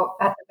or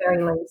at the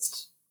very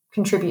least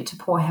contribute to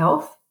poor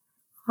health.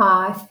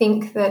 I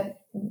think that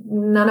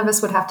none of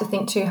us would have to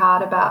think too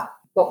hard about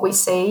what we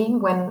see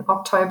when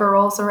October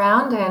rolls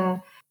around,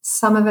 and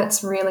some of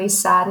it's really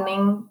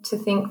saddening to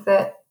think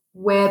that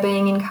we're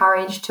being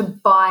encouraged to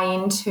buy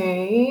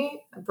into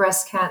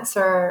breast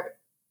cancer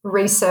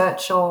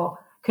research or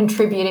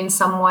contribute in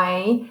some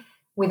way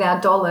with our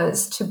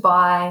dollars to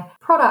buy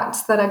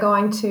products that are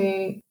going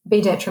to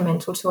be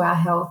detrimental to our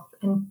health,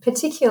 and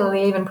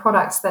particularly even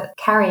products that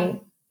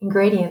carry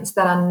ingredients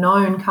that are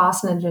known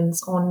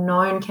carcinogens or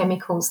known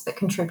chemicals that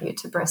contribute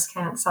to breast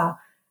cancer.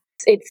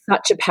 It's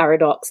such a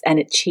paradox, and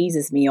it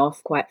cheeses me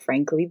off, quite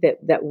frankly, that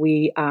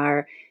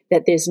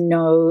there's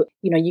no,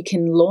 you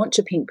can launch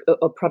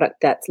a product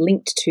that's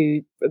linked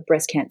to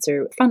breast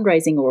cancer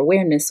fundraising or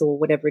awareness or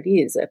whatever it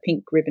is, a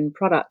pink ribbon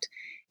product.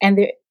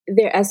 And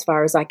there, as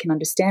far as I can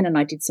understand, and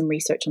I did some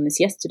research on this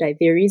yesterday,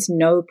 there is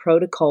no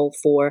protocol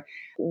for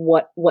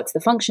what's the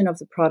function of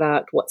the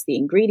product, what's the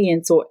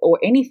ingredients or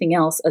anything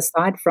else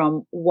aside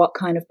from what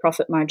kind of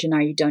profit margin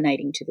are you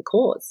donating to the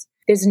cause.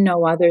 There's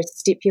no other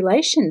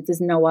stipulations.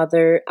 There's no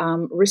other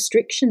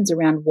restrictions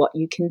around what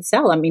you can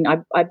sell. I mean,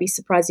 I'd be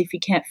surprised if you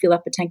can't fill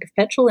up a tank of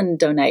petrol and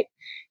donate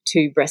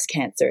to breast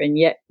cancer. And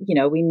yet,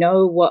 we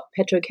know what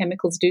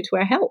petrochemicals do to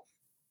our health.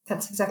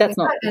 That's exactly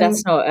right.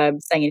 That's not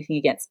saying anything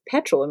against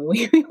petrol. I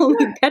mean, we all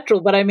need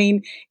petrol, but I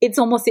mean,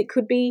 it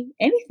could be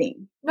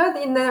anything. No,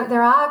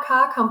 there are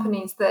car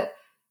companies that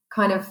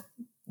kind of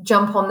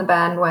jump on the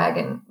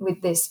bandwagon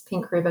with this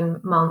pink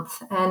ribbon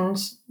month,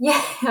 and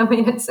yeah, I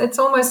mean, it's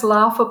almost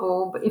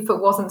laughable if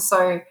it wasn't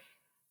so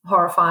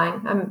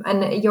horrifying.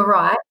 And you're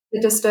right.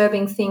 The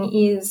disturbing thing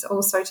is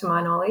also, to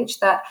my knowledge,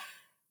 that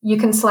you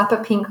can slap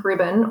a pink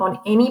ribbon on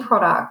any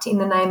product in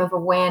the name of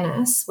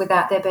awareness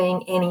without there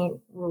being any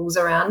rules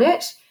around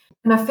it.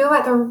 And I feel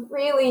like the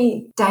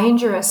really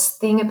dangerous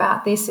thing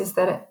about this is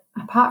that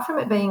apart from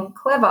it being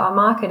clever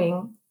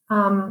marketing,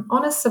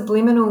 on a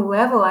subliminal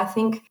level, I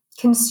think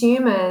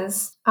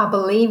consumers are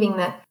believing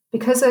that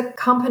because a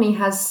company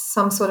has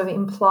some sort of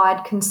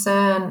implied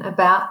concern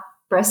about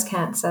breast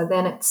cancer,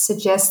 then it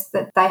suggests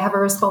that they have a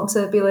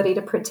responsibility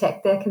to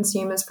protect their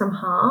consumers from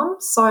harm.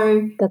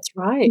 So that's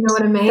right. You know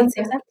what I mean? That's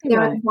exactly They're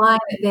right. implying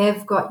that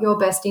they've got your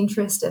best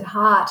interest at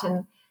heart,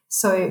 and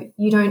so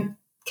you don't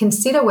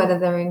consider whether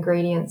their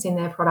ingredients in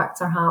their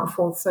products are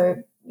harmful.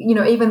 So,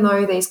 even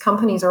though these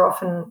companies are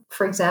often,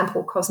 for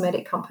example,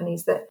 cosmetic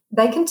companies, that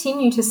they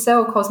continue to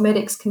sell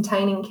cosmetics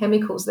containing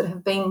chemicals that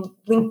have been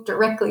linked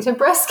directly to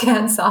breast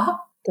cancer,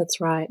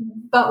 That's right.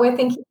 But we're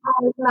thinking,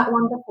 oh, isn't that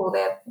wonderful?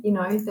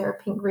 They're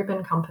a pink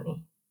ribbon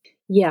company.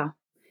 Yeah.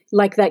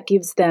 Like that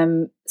gives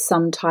them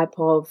some type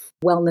of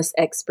wellness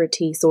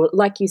expertise, or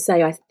like you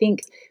say, I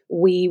think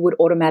we would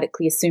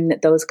automatically assume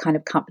that those kind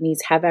of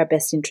companies have our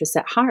best interests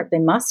at heart. They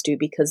must do,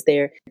 because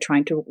they're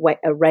trying to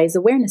raise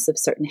awareness of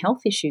certain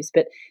health issues.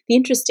 But the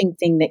interesting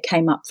thing that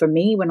came up for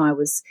me when I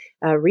was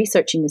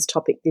researching this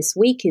topic this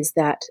week is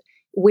that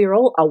we're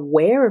all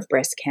aware of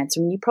breast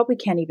cancer. I mean, you probably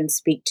can't even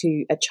speak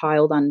to a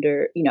child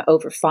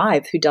over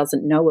 5 who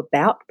doesn't know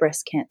about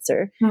breast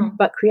cancer,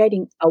 but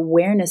creating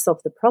awareness of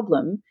the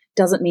problem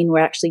doesn't mean we're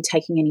actually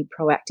taking any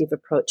proactive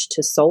approach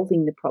to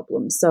solving the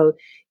problem. So,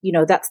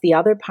 that's the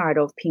other part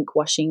of pink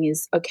washing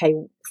is, okay,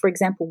 for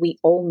example, we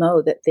all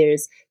know that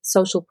there's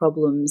social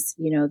problems,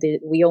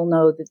 we all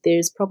know that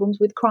there's problems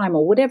with crime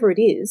or whatever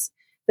it is,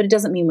 but it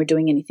doesn't mean we're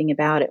doing anything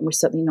about it. And we're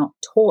certainly not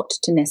taught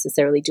to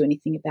necessarily do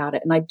anything about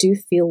it. And I do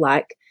feel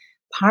like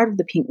part of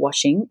the pink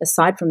washing,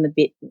 aside from the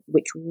bit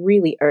which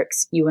really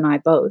irks you and I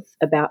both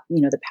about,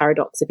 the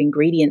paradox of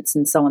ingredients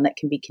and so on that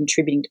can be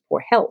contributing to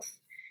poor health,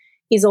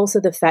 is also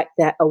the fact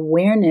that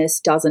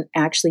awareness doesn't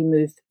actually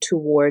move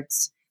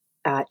towards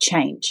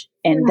change.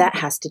 And that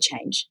has to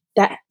change.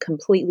 That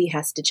completely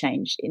has to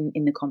change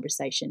in the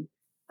conversation.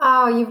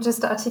 Oh, you've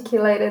just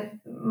articulated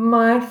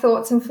my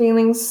thoughts and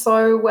feelings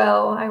so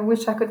well. I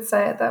wish I could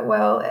say it that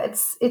well.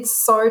 It's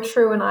so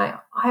true. And I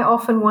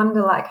often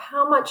wonder, like,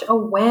 how much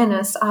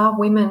awareness are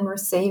women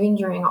receiving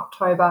during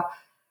October?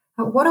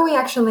 What are we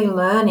actually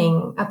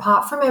learning?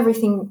 Apart from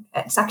everything,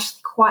 it's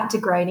actually quite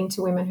degrading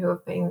to women who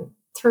have been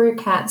through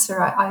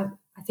cancer, I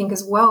think,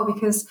 as well,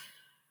 because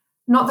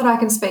not that I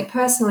can speak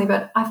personally,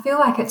 but I feel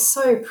like it's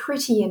so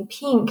pretty and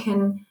pink,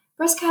 and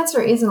breast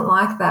cancer isn't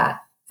like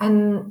that.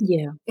 And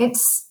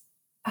it's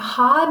a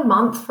hard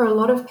month for a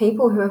lot of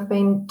people who have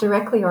been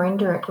directly or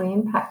indirectly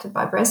impacted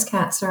by breast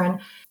cancer. And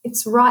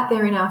it's right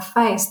there in our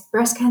face,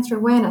 breast cancer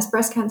awareness.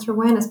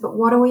 But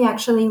what are we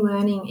actually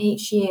learning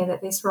each year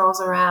that this rolls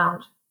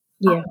around?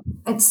 Yeah.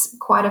 It's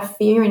quite a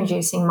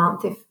fear-inducing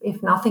month,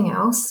 if nothing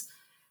else.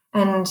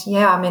 And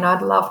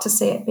I'd love to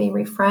see it be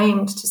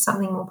reframed to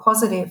something more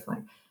positive,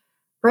 like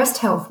Breast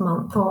Health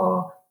Month,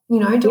 or,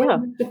 do we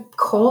have to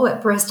call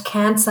it breast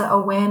cancer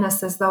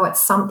awareness as though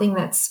it's something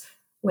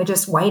we're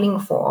just waiting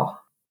for?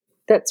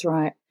 That's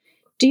right.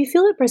 Do you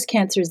feel that breast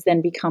cancer has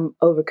then become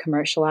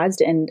over-commercialized,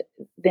 and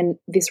then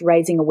this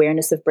raising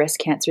awareness of breast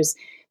cancer has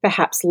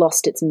perhaps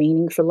lost its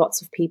meaning for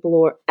lots of people,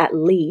 or at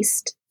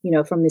least,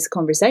 from this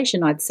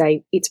conversation, I'd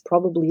say it's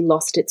probably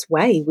lost its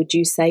way. Would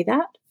you say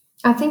that?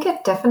 I think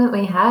it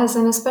definitely has,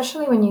 and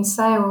especially when you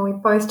say, well, we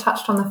both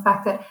touched on the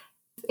fact that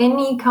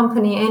any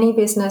company, any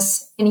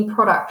business, any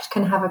product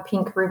can have a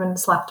pink ribbon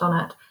slapped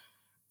on it.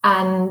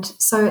 And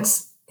so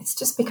it's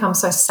just become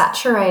so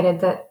saturated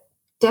that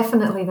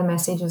definitely the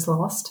message is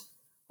lost.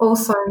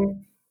 Also,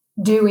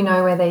 do we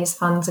know where these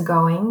funds are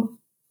going?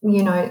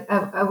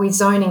 Are we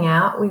zoning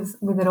out with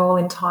it all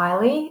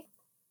entirely?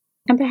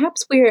 And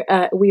perhaps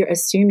we're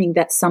assuming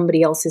that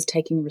somebody else is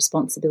taking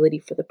responsibility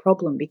for the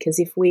problem, because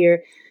if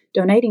we're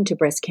donating to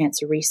breast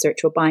cancer research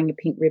or buying a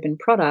pink ribbon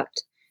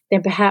product,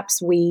 then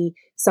perhaps we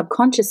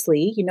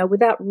subconsciously,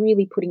 without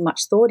really putting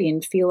much thought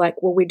in, feel like,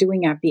 well, we're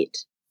doing our bit.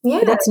 Yeah.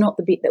 But that's not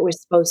the bit that we're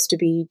supposed to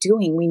be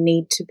doing. We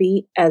need to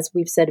be, as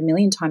we've said a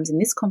million times in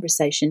this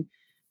conversation,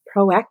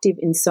 proactive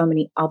in so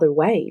many other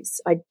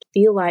ways. I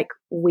feel like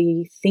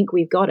we think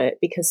we've got it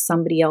because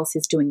somebody else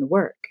is doing the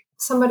work.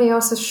 Somebody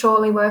else is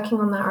surely working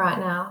on that right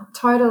now.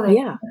 Totally.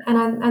 Yeah.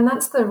 And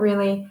that's the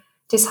really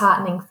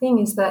disheartening thing,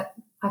 is that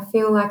I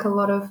feel like a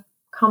lot of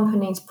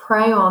companies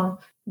prey on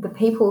the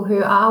people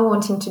who are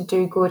wanting to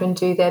do good and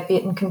do their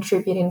bit and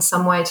contribute in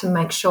some way to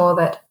make sure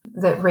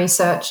that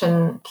research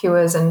and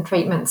cures and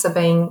treatments are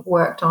being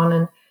worked on.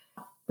 And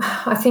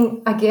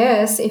I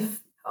guess if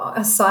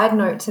a side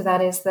note to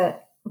that is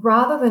that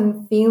rather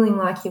than feeling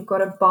like you've got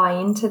to buy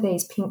into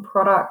these pink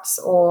products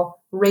or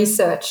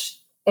research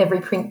every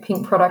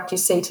pink product you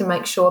see to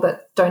make sure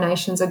that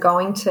donations are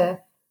going to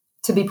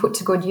be put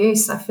to good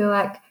use, I feel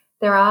like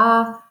there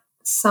are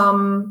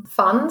some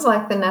funds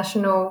like the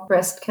National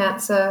Breast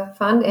Cancer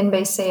Fund,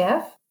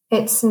 NBCF.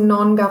 It's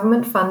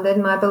non-government funded,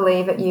 and I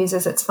believe it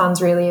uses its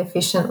funds really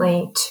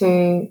efficiently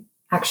to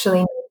actually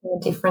make a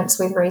difference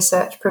with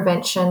research,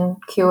 prevention,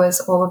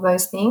 cures, all of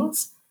those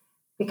things.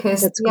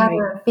 Because the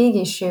other big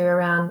issue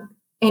around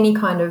any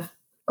kind of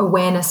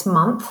awareness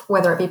month,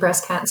 whether it be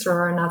breast cancer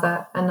or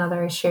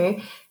another issue,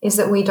 is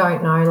that we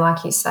don't know,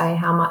 like you say,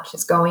 how much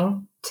is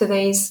going to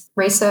these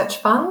research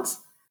funds.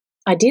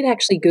 I did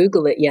actually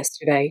Google it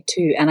yesterday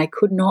too, and I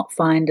could not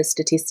find a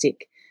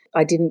statistic.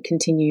 I didn't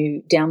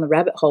continue down the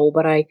rabbit hole,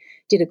 but I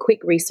did a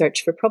quick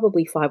research for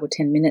probably 5 or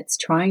 10 minutes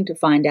trying to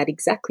find out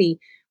exactly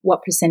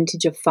what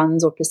percentage of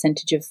funds or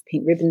percentage of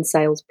pink ribbon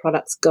sales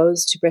products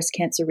goes to breast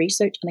cancer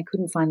research, and I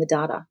couldn't find the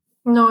data.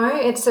 No,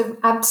 it's an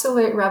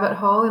absolute rabbit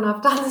hole, and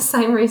I've done the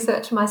same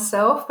research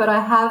myself, but I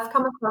have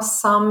come across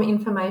some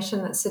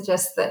information that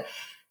suggests that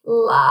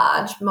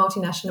large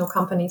multinational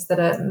companies that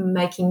are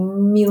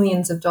making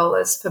millions of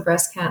dollars for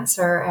breast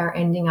cancer are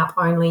ending up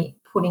only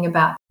putting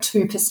about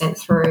 2%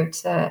 through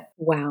to.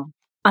 Wow.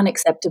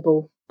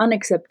 Unacceptable.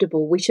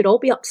 Unacceptable. We should all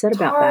be upset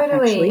about that,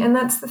 Totally. actually. And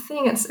that's the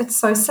thing. It's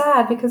so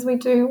sad because we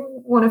do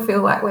want to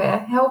feel like we're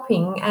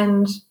helping,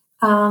 and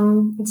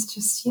it's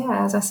just,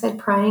 yeah, as I said,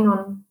 preying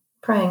on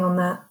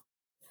that.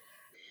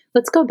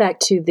 Let's go back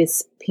to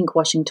this pink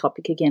washing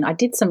topic again. I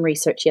did some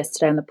research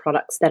yesterday on the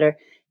products that are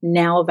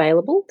now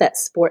available that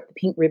sport the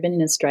pink ribbon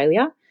in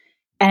Australia.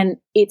 And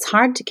it's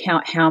hard to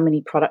count how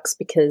many products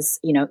because,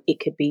 you know, it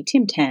could be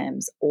Tim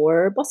Tams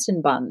or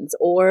Boston Buns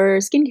or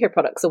skincare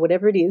products or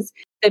whatever it is.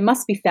 There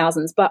must be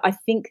thousands, but I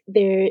think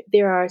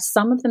there are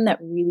some of them that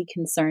really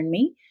concern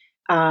me.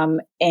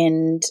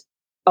 And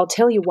I'll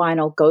tell you why, and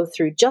I'll go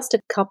through just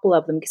a couple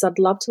of them because I'd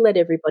love to let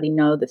everybody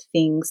know the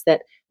things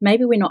that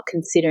maybe we're not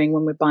considering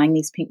when we're buying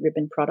these pink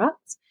ribbon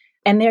products.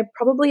 And there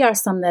probably are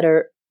some that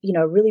are, you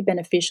know, really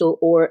beneficial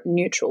or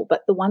neutral,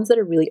 but the ones that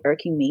are really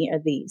irking me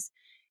are these.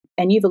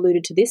 And you've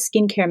alluded to this,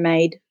 skincare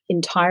made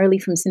entirely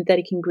from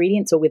synthetic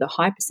ingredients or with a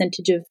high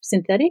percentage of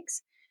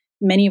synthetics,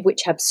 many of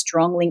which have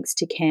strong links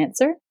to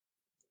cancer.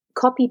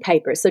 Copy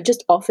paper, so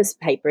just office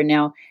paper.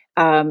 Now,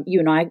 you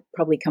and I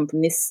probably come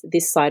from this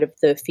side of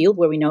the field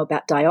where we know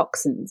about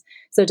dioxins.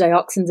 So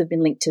dioxins have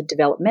been linked to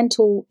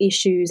developmental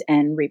issues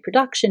and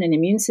reproduction and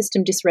immune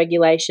system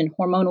dysregulation,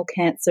 hormonal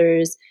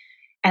cancers,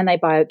 and they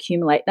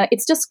bioaccumulate. Now,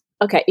 it's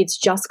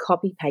just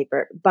copy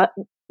paper. But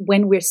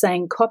when we're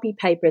saying copy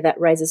paper that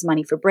raises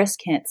money for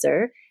breast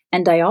cancer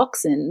and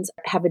dioxins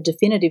have a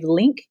definitive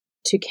link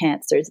to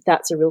cancers,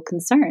 that's a real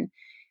concern.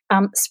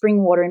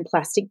 Spring water in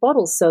plastic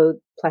bottles. So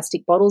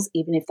plastic bottles,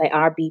 even if they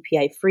are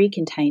BPA free,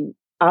 contain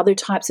other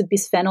types of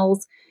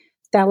bisphenols,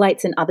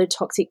 phthalates and other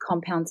toxic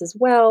compounds as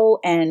well.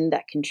 And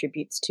that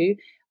contributes to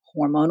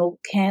hormonal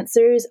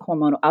cancers,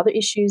 hormonal other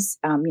issues,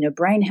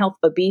 brain health,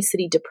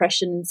 obesity,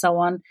 depression, and so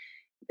on.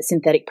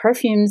 Synthetic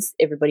perfumes,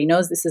 everybody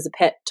knows this is a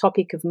pet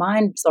topic of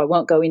mine, so I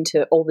won't go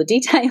into all the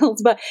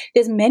details, but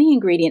there's many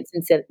ingredients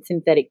in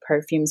synthetic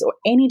perfumes or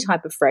any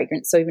type of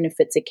fragrance. So even if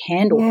it's a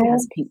candle that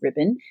has pink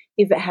ribbon,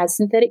 if it has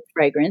synthetic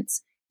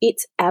fragrance,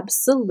 it's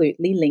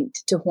absolutely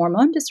linked to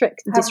hormone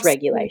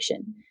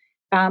dysregulation.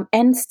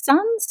 And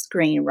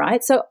sunscreen,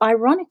 right? So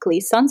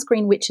ironically,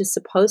 sunscreen, which is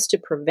supposed to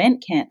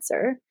prevent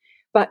cancer,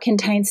 but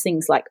contains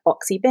things like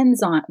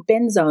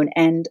oxybenzone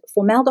and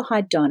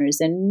formaldehyde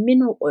donors and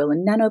mineral oil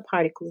and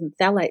nanoparticles and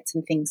phthalates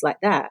and things like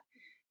that,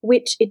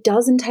 which it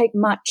doesn't take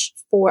much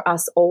for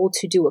us all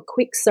to do a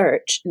quick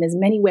search. And there's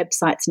many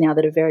websites now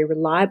that are very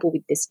reliable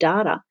with this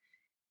data.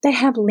 They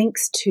have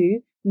links to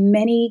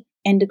many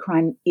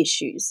endocrine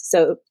issues.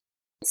 So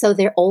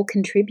they're all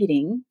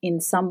contributing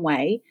in some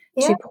way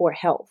to poor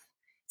health.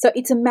 So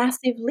it's a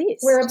massive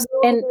list. We're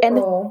absorbing it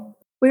all.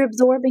 We're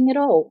absorbing it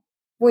all.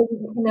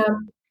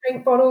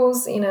 Drink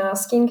bottles, in our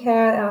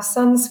skincare, our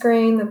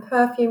sunscreen, the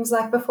perfumes.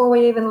 Like before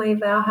we even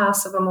leave our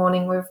house of a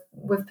morning,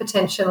 we've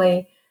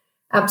potentially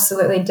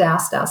absolutely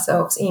doused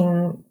ourselves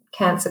in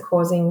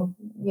cancer-causing,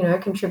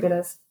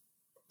 contributors.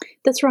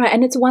 That's right.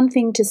 And it's one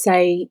thing to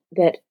say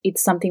that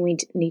it's something we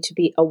need to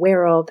be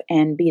aware of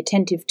and be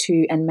attentive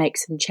to and make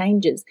some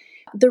changes.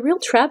 The real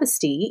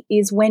travesty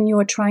is when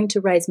you're trying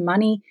to raise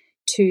money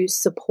to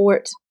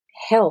support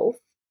health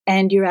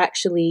and you're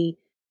actually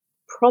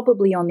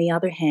probably, on the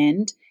other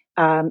hand,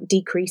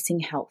 decreasing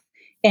health.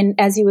 And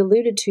as you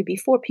alluded to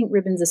before, pink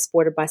ribbons are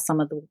sported by some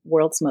of the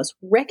world's most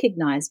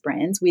recognized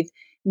brands with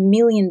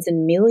millions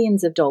and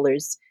millions of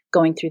dollars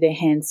going through their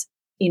hands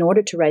in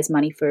order to raise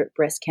money for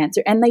breast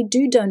cancer. And they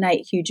do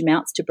donate huge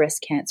amounts to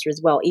breast cancer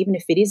as well, even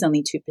if it is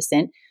only 2%.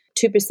 2%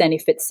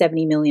 if it's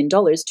 $70 million,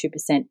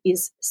 2%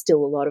 is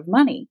still a lot of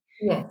money.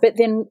 Yeah. But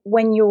then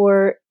when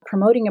you're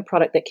promoting a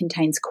product that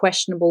contains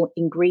questionable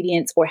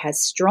ingredients or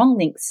has strong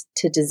links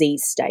to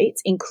disease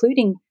states,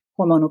 including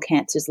hormonal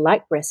cancers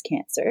like breast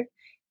cancer,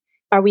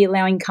 are we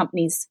allowing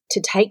companies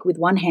to take with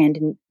one hand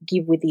and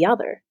give with the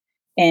other?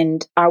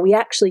 And are we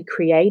actually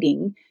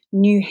creating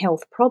new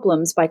health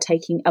problems by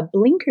taking a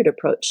blinkered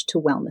approach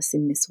to wellness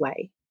in this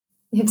way?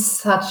 It's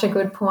such a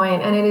good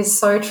point, and it is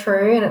so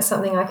true, and it's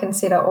something I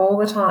consider all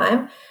the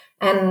time.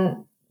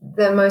 And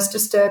the most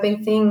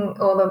disturbing thing,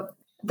 or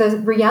the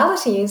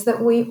reality is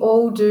that we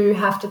all do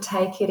have to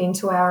take it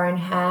into our own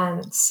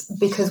hands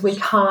because we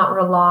can't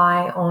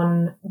rely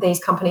on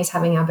these companies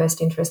having our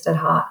best interest at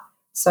heart.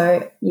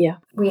 So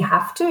we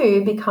have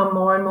to become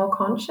more and more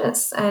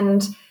conscious.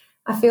 And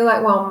I feel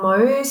like while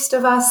most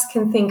of us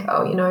can think,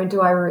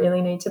 do I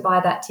really need to buy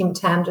that Tim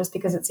Tam just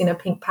because it's in a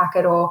pink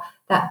packet, or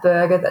that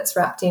burger that's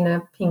wrapped in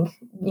a pink,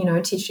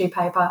 tissue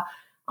paper,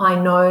 I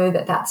know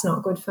that that's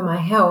not good for my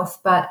health.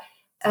 But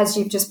as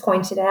you've just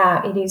pointed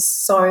out, it is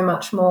so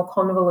much more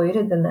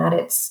convoluted than that.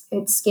 It's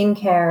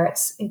skincare,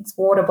 it's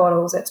water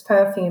bottles, it's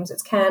perfumes,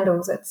 it's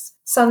candles, it's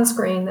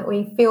sunscreen that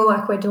we feel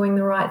like we're doing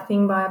the right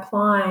thing by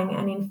applying.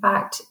 And in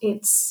fact,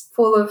 it's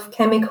full of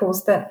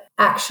chemicals that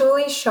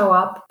actually show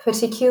up,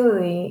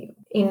 particularly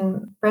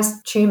in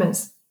breast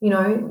tumours.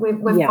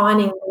 We're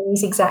finding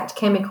these exact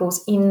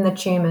chemicals in the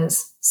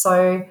tumours.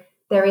 So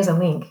there is a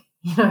link,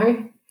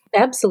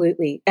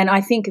 Absolutely. And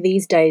I think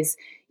these days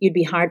you'd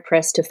be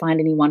hard-pressed to find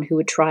anyone who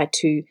would try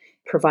to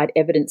provide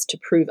evidence to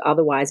prove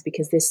otherwise,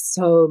 because there's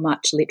so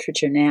much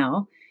literature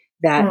now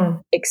that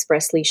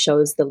expressly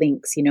shows the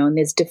links, and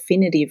there's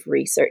definitive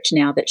research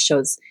now that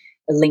shows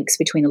the links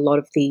between a lot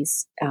of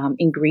these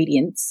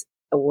ingredients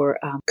or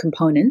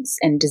components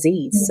and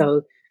disease.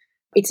 So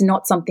it's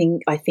not something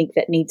I think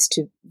that needs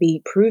to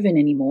be proven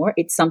anymore.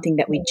 It's something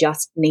that we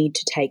just need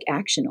to take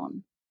action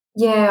on.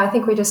 Yeah, I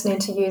think we just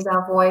need to use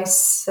our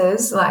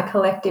voices, like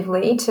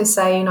collectively, to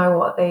say, you know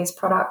what, these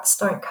products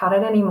don't cut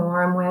it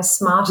anymore, and we're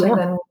smarter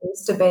than we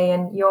used to be,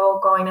 and you're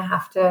going to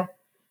have to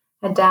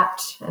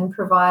adapt and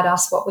provide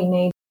us what we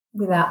need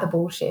without the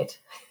bullshit.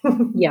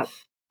 Yeah,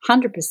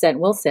 100%.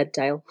 Well said,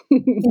 Dale.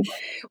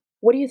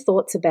 What are your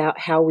thoughts about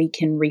how we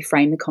can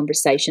reframe the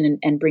conversation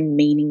and bring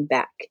meaning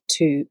back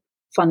to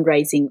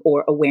fundraising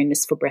or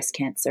awareness for breast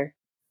cancer?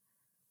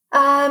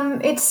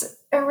 It's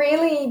a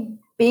really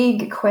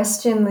big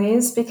question,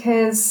 Liz,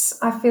 because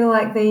I feel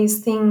like these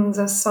things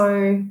are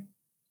so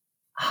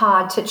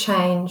hard to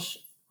change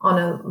on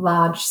a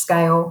large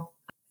scale,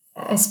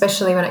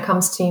 especially when it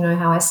comes to,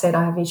 how I said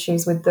I have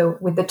issues with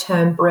the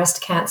term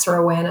Breast Cancer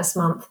Awareness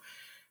Month.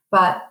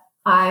 But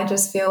I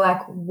just feel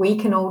like we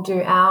can all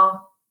do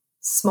our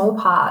small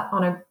part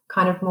on a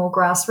kind of more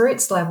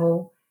grassroots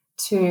level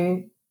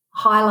to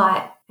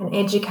highlight and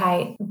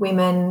educate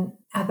women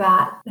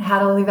about how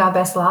to live our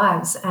best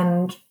lives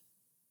and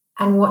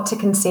what to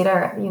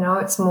consider.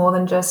 It's more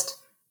than just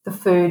the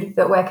food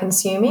that we're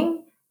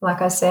consuming.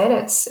 Like I said,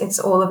 it's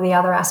all of the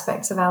other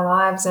aspects of our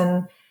lives.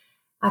 And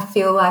I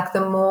feel like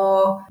the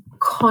more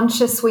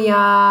conscious we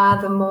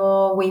are, the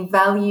more we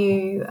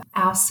value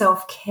our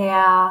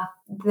self-care,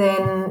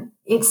 then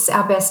it's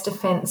our best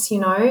defense.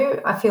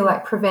 I feel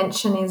like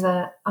prevention is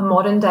a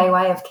modern day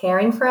way of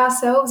caring for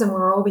ourselves, and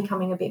we're all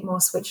becoming a bit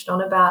more switched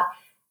on about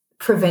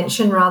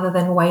prevention rather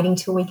than waiting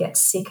till we get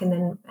sick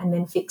and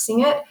then fixing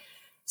it.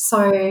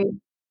 So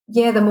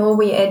yeah, the more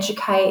we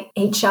educate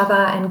each other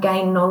and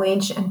gain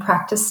knowledge and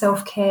practice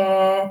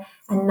self-care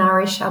and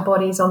nourish our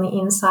bodies on the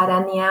inside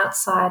and the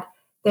outside,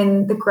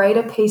 then the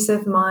greater peace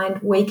of mind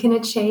we can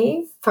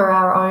achieve for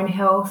our own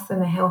health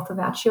and the health of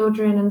our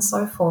children and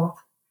so forth.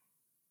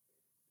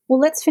 Well,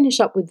 let's finish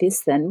up with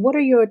this then. What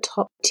are your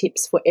top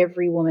tips for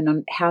every woman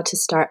on how to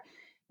start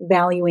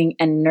valuing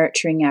and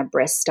nurturing our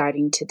breasts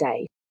starting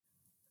today?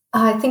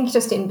 I think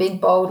just in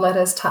big, bold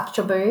letters, touch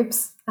your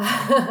boobs.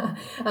 I'm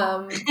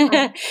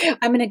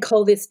going to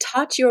call this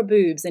Touch Your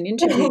Boobs, an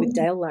interview with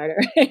Dale Larder.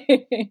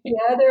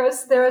 Yeah,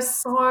 there are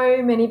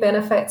so many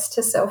benefits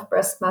to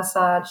self-breast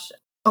massage.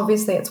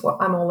 Obviously, it's what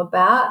I'm all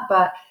about,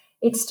 but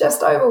it's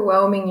just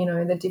overwhelming,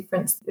 the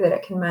difference that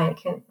it can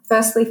make. And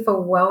firstly, for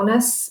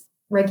wellness,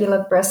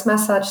 regular breast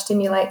massage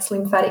stimulates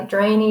lymphatic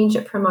drainage.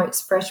 It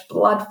promotes fresh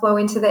blood flow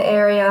into the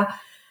area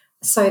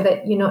so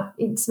that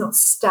it's not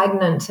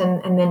stagnant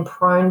and then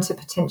prone to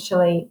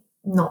potentially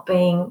not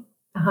being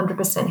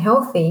 100%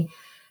 healthy,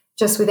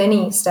 just with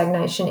any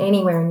stagnation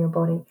anywhere in your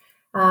body.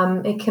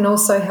 It can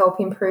also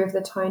help improve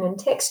the tone and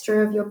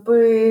texture of your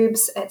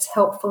boobs. It's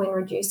helpful in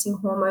reducing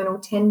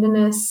hormonal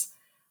tenderness.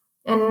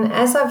 And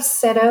as I've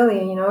said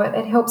earlier,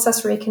 it helps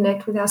us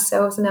reconnect with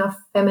ourselves and our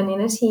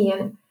femininity.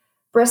 And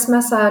breast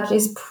massage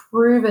is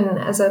proven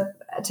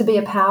to be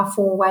a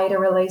powerful way to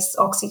release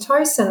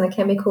oxytocin, the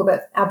chemical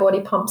that our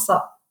body pumps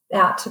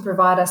out to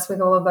provide us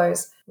with all of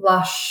those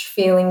lush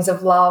feelings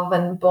of love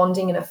and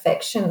bonding and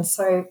affection.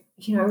 So,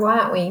 why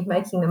aren't we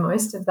making the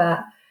most of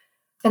that?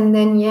 And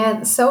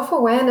then,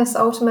 self-awareness,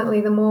 ultimately,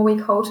 the more we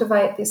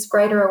cultivate this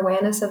greater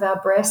awareness of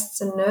our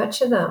breasts and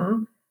nurture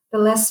them, the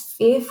less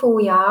fearful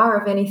we are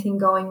of anything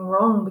going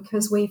wrong,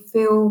 because we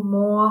feel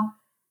more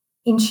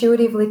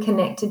intuitively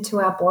connected to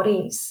our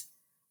bodies.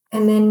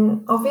 And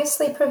then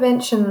obviously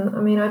prevention. I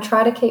mean, I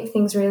try to keep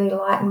things really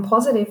light and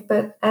positive,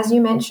 but as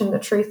you mentioned, the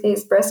truth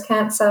is breast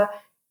cancer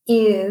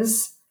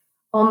is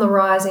on the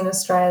rise in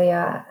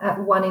Australia at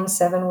 1 in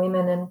 7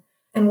 women.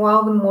 And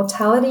while the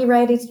mortality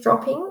rate is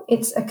dropping,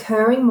 it's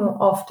occurring more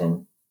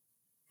often.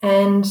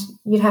 And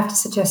you'd have to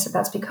suggest that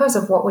that's because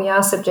of what we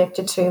are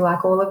subjected to,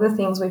 like all of the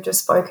things we've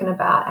just spoken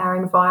about, our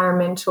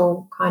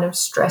environmental kind of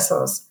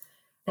stressors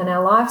and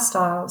our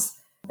lifestyles.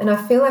 And I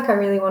feel like I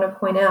really want to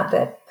point out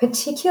that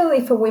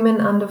particularly for women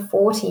under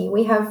 40,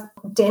 we have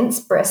dense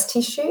breast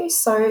tissue.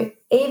 So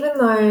even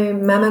though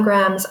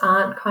mammograms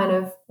aren't kind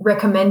of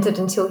recommended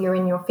until you're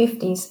in your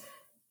 50s,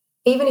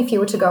 even if you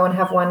were to go and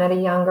have one at a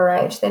younger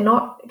age, they're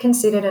not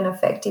considered an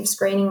effective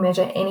screening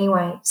measure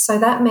anyway. So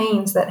that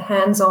means that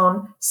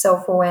hands-on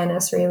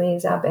self-awareness really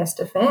is our best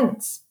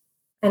defense.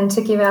 And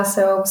to give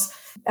ourselves,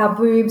 our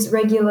boobs,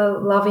 regular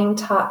loving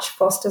touch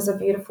fosters a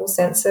beautiful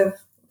sense of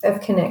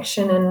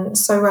connection. And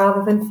so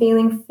rather than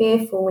feeling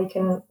fearful, we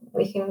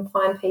can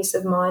find peace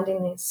of mind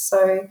in this.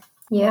 So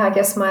I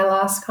guess my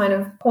last kind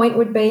of point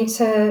would be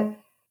to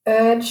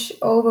urge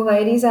all the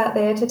ladies out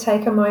there to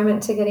take a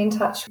moment to get in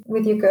touch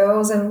with your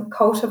girls and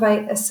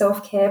cultivate a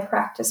self-care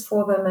practice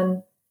for them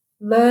and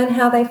learn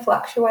how they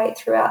fluctuate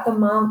throughout the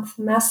month,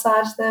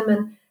 massage them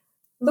and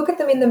look at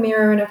them in the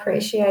mirror and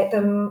appreciate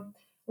them.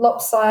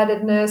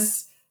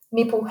 Lopsidedness,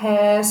 nipple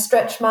hair,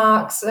 stretch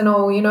marks and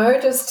all,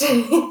 just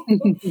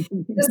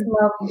just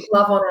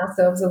love on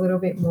ourselves a little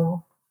bit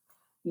more.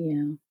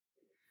 Yeah.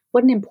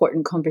 What an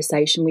important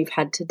conversation we've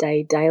had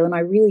today, Dale, and I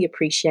really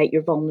appreciate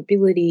your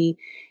vulnerability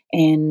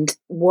and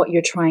what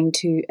you're trying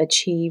to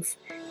achieve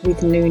with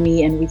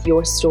Noonie and with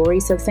your story.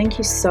 So thank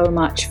you so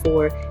much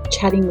for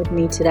chatting with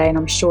me today, and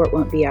I'm sure it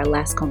won't be our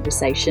last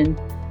conversation.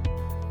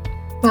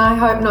 I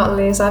hope not,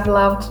 Liz. I've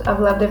loved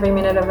every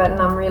minute of it,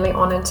 and I'm really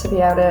honoured to be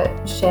able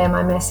to share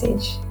my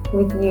message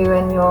with you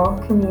and your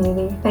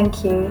community.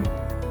 Thank you.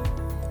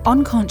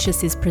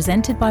 OnConscious is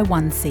presented by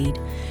One Seed.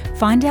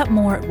 Find out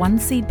more at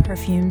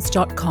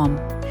oneseedperfumes.com.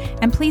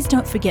 And please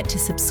don't forget to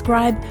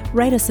subscribe,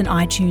 rate us on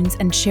iTunes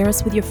and share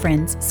us with your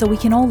friends so we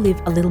can all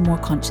live a little more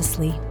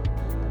consciously.